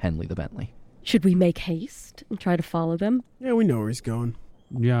to Henley the Bentley. Should we make haste and try to follow them? Yeah, we know where he's going.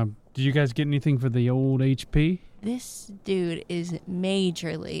 Yeah. Did you guys get anything for the old HP? This dude is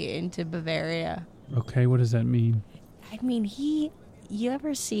majorly into Bavaria. Okay, what does that mean? I mean, you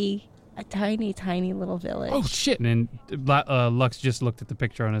ever see a tiny, tiny little village? Oh, shit. And Lux just looked at the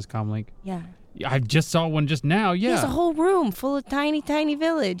picture on his comlink. Yeah. I just saw one just now, yeah. There's a whole room full of tiny, tiny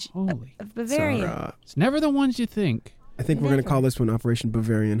village Holy. of Bavaria. So, It's never the ones you think. I think we're going to call this one Operation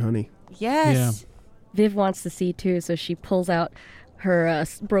Bavarian Honey. Yes. Viv wants to see too, so she pulls out her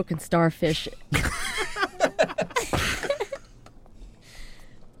broken starfish.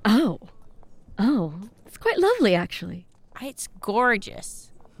 Oh, it's quite lovely, actually. It's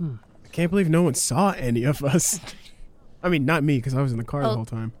gorgeous. I can't believe no one saw any of us. I mean, not me, because I was in the car the whole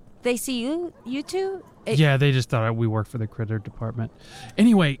time. They see you two? Yeah, they just thought we worked for the critter department.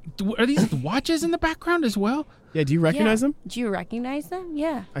 Anyway, are these watches in the background as well? Yeah, do you recognize them? Do you recognize them?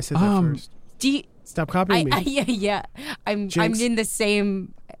 Yeah. I said that first. Do you, Stop copying me. yeah. I'm Jinx. in the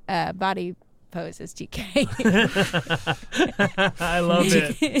same body pose as TK. I love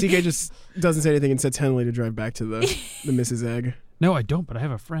it. TK just doesn't say anything and sets Henley to drive back to the Mrs. Egg. No, I don't, but I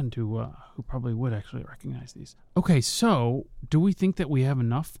have a friend who probably would actually recognize these. Okay, so do we think that we have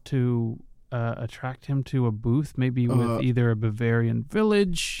enough to attract him to a booth, maybe with either a Bavarian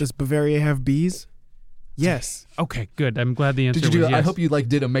village? Does Bavaria have bees? Yes. Okay, good. I'm glad the answer Did you was do? yes. I hope you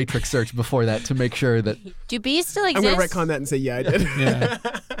did a matrix search before that to make sure that. Do bees still I'm exist? going to retcon that and say, yeah, I did. Yeah.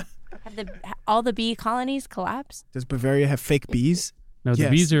 Have all the bee colonies collapsed? Does Bavaria have fake bees? No, the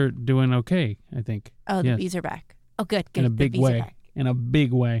Yes. bees are doing okay, I think. Oh, the Yes. bees are back. Oh, good. In a The big bees are way. back. In a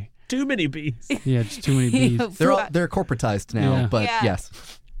big way. Too many bees. Yeah, it's too many bees. They're corporatized now, Yeah. but Yeah. yes.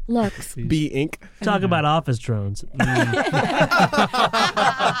 Lux, Bee Inc. Talk about office drones.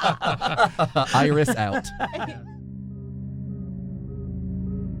 Iris out.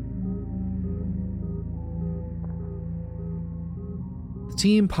 The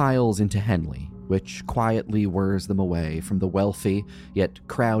team piles into Henley, which quietly whirs them away from the wealthy yet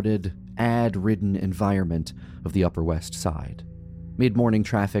crowded, ad-ridden environment of the Upper West Side. Mid-morning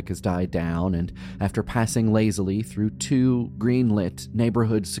traffic has died down, and after passing lazily through 2 green-lit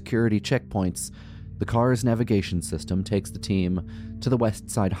neighborhood security checkpoints, the car's navigation system takes the team to the West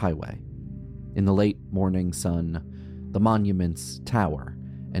Side Highway. In the late morning sun, the monuments tower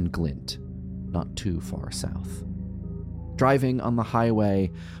and glint, not too far south. Driving on the highway,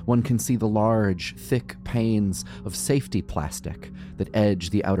 one can see the large, thick panes of safety plastic that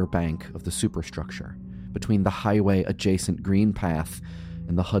edge the outer bank of the superstructure, between the highway-adjacent green path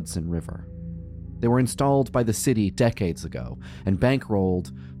and the Hudson River. They were installed by the city decades ago and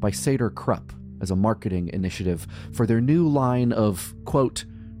bankrolled by Seder Krupp as a marketing initiative for their new line of, quote,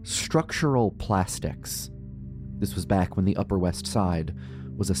 structural plastics. This was back when the Upper West Side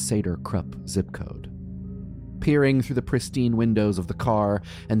was a Seder Krupp zip code. Peering through the pristine windows of the car,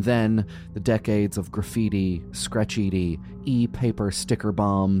 and then the decades of graffiti, scratchiti, e-paper sticker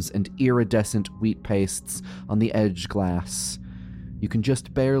bombs, and iridescent wheat pastes on the edge glass, you can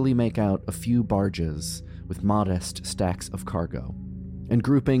just barely make out a few barges with modest stacks of cargo, and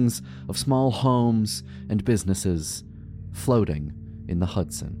groupings of small homes and businesses floating in the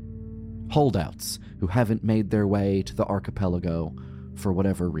Hudson. Holdouts who haven't made their way to the archipelago for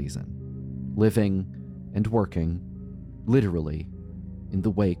whatever reason, living and working, literally, in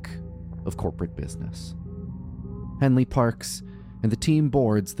the wake of corporate business. Henley parks, and the team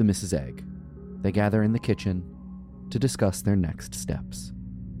boards the Mrs. Egg. They gather in the kitchen to discuss their next steps.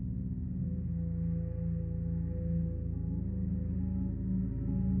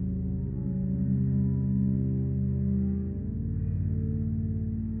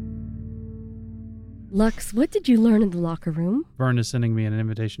 Lux, what did you learn in the locker room? Vern is sending me an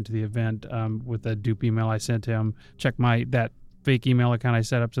invitation to the event with a dupe email I sent him. Check that fake email account I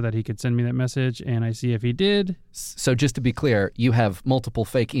set up so that he could send me that message, and I see if he did. So just to be clear, you have multiple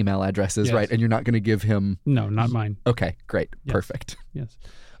fake email addresses, Yes. right? And you're not going to give him... No, not mine. Okay, great. Yes. Perfect. Yes.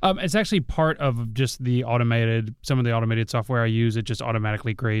 It's actually part of just some of the automated software I use. It just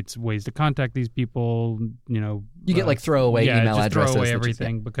automatically creates ways to contact these people, You get like throwaway email just addresses. throw away that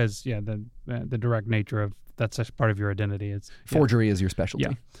everything because, the direct nature of that's such part of your identity. Forgery is your specialty.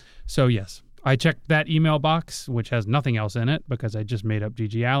 Yeah. So, yes. I checked that email box, which has nothing else in it because I just made up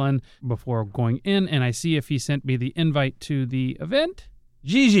Gigi Allen before going in, and I see if he sent me the invite to the event.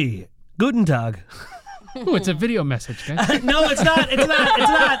 Gigi, guten Tag. Oh, it's a video message, guys. No, it's not. It's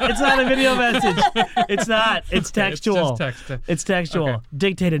not a video message. It's not. It's textual. It's just text. It's textual. Okay.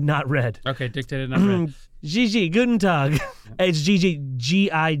 Dictated, not read. Okay, dictated, not read. Gigi, guten Tag. It's Gigi,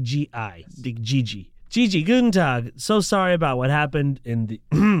 G-I-G-I. Gigi. Gigi, guten Tag. So sorry about what happened in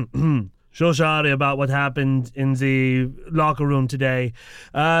the... So sorry about what happened in the locker room today.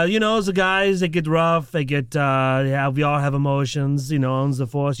 The guys, they get rough. They get, we all have emotions, on the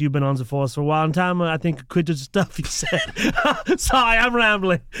force. You've been on the force for a while. In time, I think, quit the stuff you said. Sorry, I'm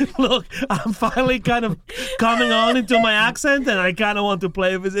rambling. Look, I'm finally kind of coming on into my accent, and I kind of want to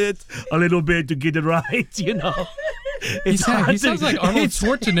play with it a little bit to get it right, He sounds like Arnold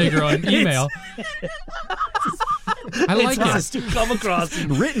Schwarzenegger on email. I like it's hard it. to come across.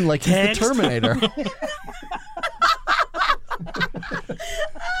 Written like he's the Text. Terminator.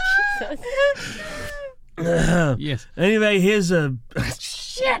 Yes. Anyway, here's a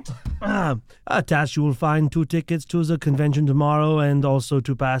attached. You will find 2 tickets to the convention tomorrow, and also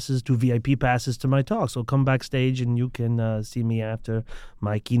 2 VIP passes to my talk. So come backstage, and you can see me after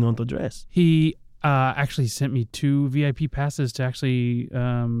my keynote address. He actually sent me 2 VIP passes to actually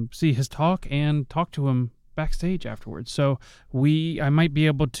see his talk and talk to him backstage afterwards. So I might be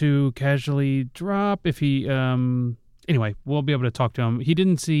able to casually drop if he... Anyway, we'll be able to talk to him. He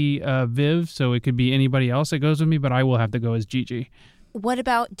didn't see Viv, so it could be anybody else that goes with me, but I will have to go as Gigi. What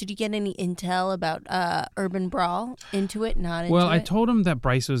about, did you get any intel about Urban Brawl? Into it, not into it? Well, I told him that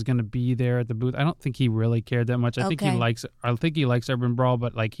Bryce was going to be there at the booth. I don't think he really cared that much. I think he likes Urban Brawl,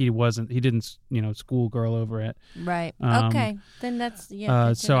 but like he didn't, schoolgirl over it. Right. Okay. Then that's,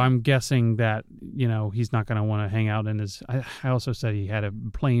 so I'm guessing that, he's not going to want to hang out in his, I also said he had a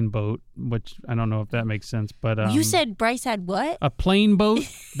plane boat, which I don't know if that makes sense, but. You said Bryce had what? A plane boat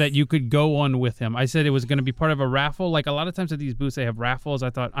that you could go on with him. I said it was going to be part of a raffle. Like a lot of times at these booths, they have raffles. I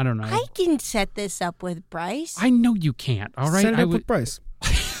thought, I don't know. I can set this up with Bryce. I know you can't. All right. Set it up with Bryce.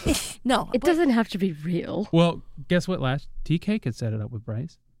 No. It doesn't have to be real. Well, guess what, Lash? TK could set it up with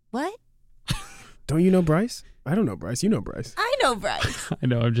Bryce. What? Don't you know Bryce? I don't know Bryce. You know Bryce. I know Bryce. I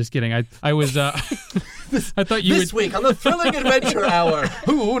know. I'm just kidding. I was. I thought you This would. week on the Thrilling Adventure Hour,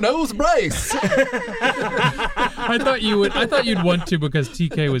 who knows Bryce? I thought you would. I thought you'd want to because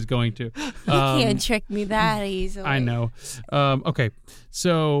TK was going to. You can't trick me that easily. I know. Okay,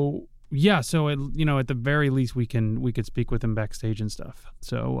 so Yeah, so at the very least we could speak with him backstage and stuff.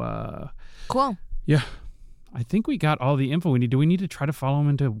 So Cool. yeah, I think we got all the info we need. Do we need to try to follow him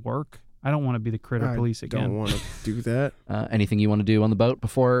into work? I don't want to be the critter police again. I don't want to do that. Anything you want to do on the boat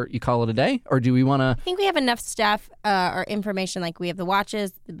before you call it a day? Or do we want to... I think we have enough stuff or information. Like we have the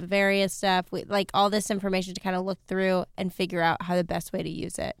watches, the Bavaria stuff, like all this information to kind of look through and figure out how the best way to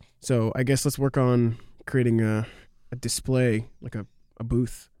use it. So I guess let's work on creating a display, like a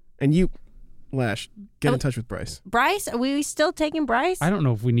booth. And you, Lash, get in touch with Bryce. Bryce? Are we still taking Bryce? I don't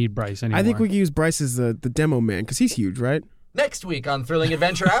know if we need Bryce anymore. I think we can use Bryce as the demo man because he's huge, right? Next week on Thrilling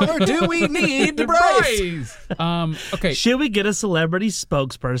Adventure Hour, do we need Bryce? Okay. Should we get a celebrity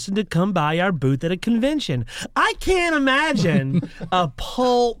spokesperson to come by our booth at a convention? I can't imagine a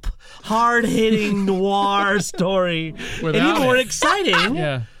pulp, hard-hitting noir story Without any more it. exciting.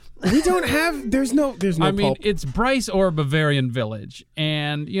 Yeah. We don't have. There's no. I mean, pulp. it's Bryce or Bavarian Village,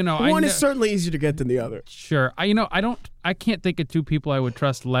 and One is certainly easier to get than the other. Sure. I can't think of two people I would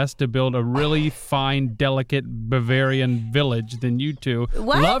trust less to build a really fine, delicate Bavarian village than you two.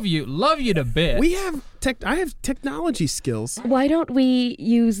 What? Love you to bits. We have I have technology skills. Why don't we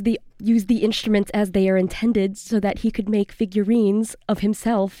use the instruments as they are intended so that he could make figurines of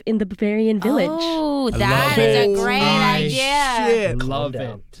himself in the Bavarian village? Oh, that is a great idea. Shit. Love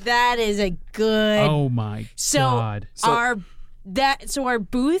it. That is a good. Oh my God. Our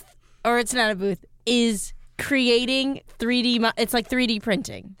booth, or it's not a booth, is creating 3D. It's like 3D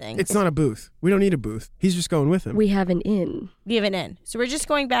printing things. It's not a booth. We don't need a booth. He's just going with him. We have an inn. We have an in. So we're just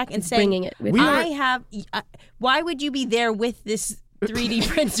going back and saying, Bringing it with why would you be there with this 3D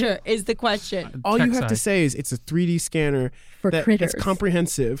printer is the question. All you Tech have to side. say is it's a 3D scanner For that's critters.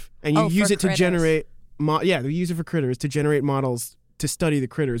 comprehensive, and you Oh, use for it to critters. generate. They use it for critters to generate models to study the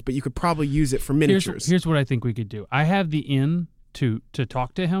critters. But you could probably use it for miniatures. Here's what I think we could do. I have the inn to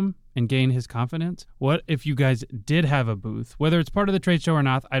talk to him and gain his confidence. What if you guys did have a booth, whether it's part of the trade show or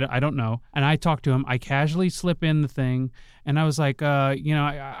not? I don't know. And I talked to him. I casually slip in the thing, and I was like, I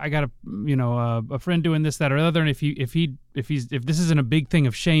got a friend doing this, that, or the other. And if this isn't a big thing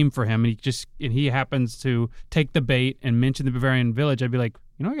of shame for him, and he happens to take the bait and mention the Bavarian Village, I'd be like,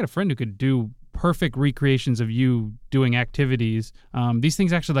 I got a friend who could do perfect recreations of you doing activities. These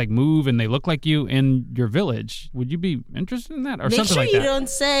things actually like move and they look like you in your village. Would you be interested in that or Make something sure like you that? don't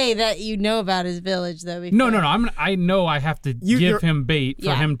say that you know about his village, though. Before. No. I know I have to you're- give him bait for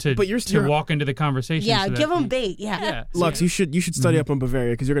Yeah. him to But you're- walk into the conversation. Yeah, so that give him he- bait. Yeah. Yeah, Lux, you should study up on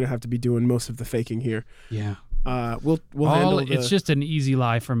Bavaria because you're going to have to be doing most of the faking here. Yeah. We'll handle the... It's just an easy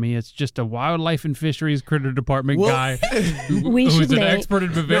lie for me. It's just a wildlife and fisheries critter department Well- guy We who's should an make- expert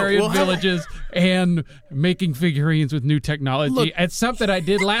in Bavarian we'll have- villages and making figurines with new technology. Look- It's something I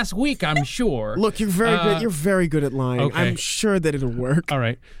did last week, I'm sure. Look, you're very good. You're very good at lying. okay. I'm sure that it'll work. All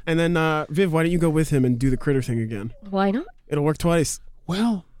right. And then, Viv, why don't you go with him and do the critter thing again? Why not? It'll work twice.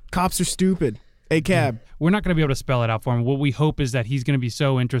 Well, Cops are stupid. A cab. we're not going to be able to spell it out for him. What we hope is that he's going to be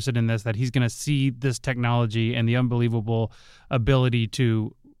so interested in this that he's going to see this technology and the unbelievable ability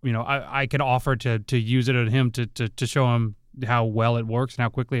to, I could offer to use it at him to show him how well it works and how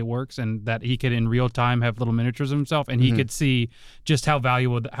quickly it works, and that he could in real time have little miniatures of himself, and he could see just how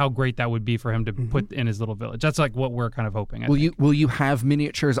valuable, how great that would be for him to put in his little village. That's like what we're kind of hoping. I think. Will you have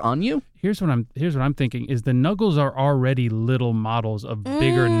miniatures on you? Here's what I'm thinking is the Nuggles are already little models of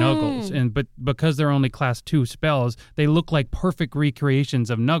bigger Nuggles, and but because they're only class 2 spells, they look like perfect recreations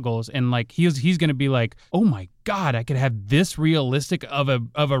of Nuggles, and like he's going to be like, oh my God, I could have this realistic of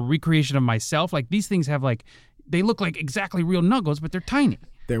a recreation of myself. Like these things have like, they look like exactly real Nuggles, but they're tiny.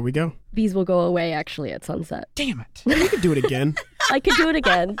 There we go. These will go away actually at sunset. Damn it. You could do it again. I could do it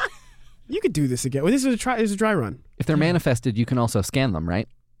again. You could do this again. Well, this is a dry run. If they're manifested, you can also scan them, right?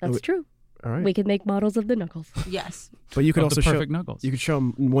 That's true. All right. We could make models of the Knuckles. Yes. But you could Of the also show perfect Nuggles. you could show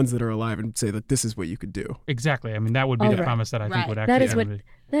them ones that are alive and say that this is what you could do. Exactly. I mean, that would be All the right. promise that I think Right. would actually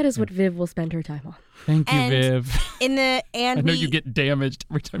That is what Viv will spend her time on. Thank you, And- Viv. In the I know you get damaged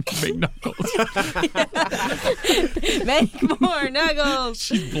every time you make Knuckles. make more Nuggles.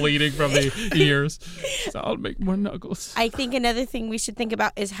 She's bleeding from the ears. So I'll make more Nuggles. I think another thing we should think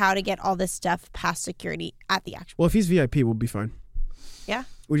about is how to get all this stuff past security at the actual. Well, if he's VIP, we'll be fine. Yeah.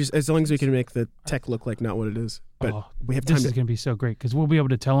 We just as long as we can make the tech look like not what it is. But Oh, we have time This is to. going to be so great because we'll be able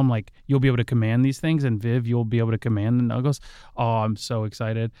to tell him, like, you'll be able to command these things, and Viv, you'll be able to command the Nuggles. Oh, I'm so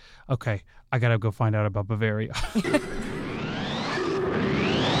excited. Okay, I got to go find out about Bavaria.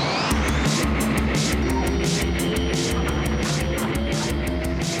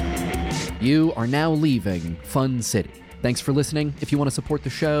 You are now leaving Fun City. Thanks for listening. If you want to support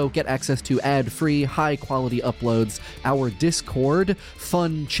the show, get access to ad-free, high-quality uploads, our Discord,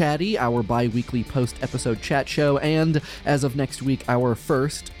 Fun Chatty, our bi-weekly post-episode chat show, and, as of next week, our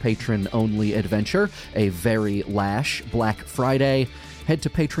first patron-only adventure, a very lash Black Friday. Head to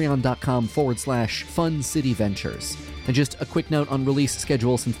patreon.com/FunCityVentures. And just a quick note on release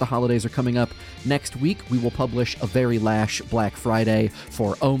schedule since the holidays are coming up. Next week, we will publish a very lash Black Friday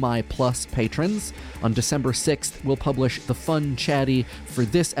for Oh My Plus patrons. On December 6th, we'll publish the Fun Chatty for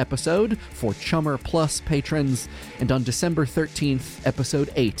this episode for Chummer Plus patrons. And on December 13th,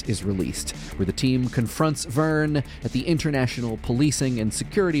 episode 8 is released, where the team confronts Vern at the International Policing and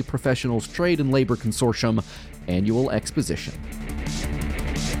Security Professionals Trade and Labor Consortium Annual Exposition.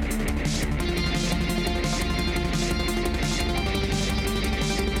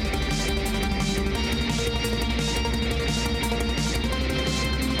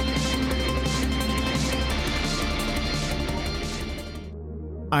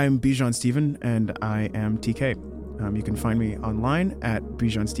 I'm Bijan Stephen, and I am TK. You can find me online at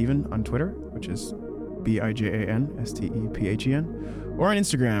Bijan Stephen on Twitter, which is BIJANSTEPHEN, or on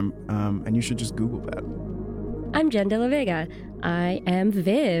Instagram, and you should just Google that. I'm Jen De La Vega. I am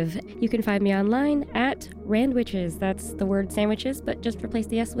Viv. You can find me online at Randwiches. That's the word sandwiches, but just replace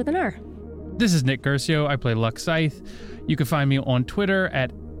the S with an R. This is Nick Guercio. I play Lux Scythe. You can find me on Twitter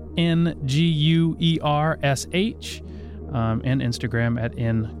at NGUERSH. And Instagram at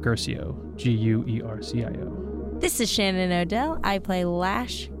NGuercio, GUERCIO. This is Shannon Odell. I play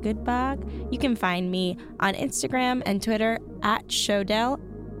Lash Goodbog. You can find me on Instagram and Twitter at Shodell,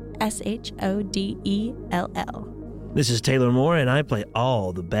 SHODELL. This is Taylor Moore, and I play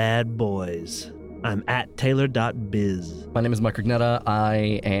all the bad boys. I'm at Taylor.biz. My name is Mike Rignetta.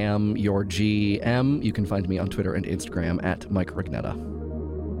 I am your GM. You can find me on Twitter and Instagram at Mike Rignetta.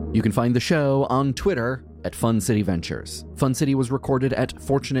 You can find the show on Twitter at Fun City Ventures. Fun City was recorded at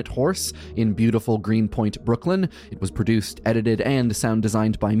Fortunate Horse in beautiful Greenpoint, Brooklyn. It was produced, edited, and sound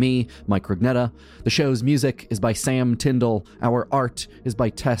designed by me, Mike Rignetta. The show's music is by Sam Tyndall. Our art is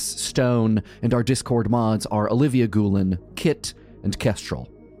by Tess Stone. And our Discord mods are Olivia Goulin, Kit, and Kestrel.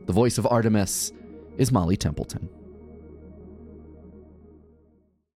 The voice of Artemis is Molly Templeton.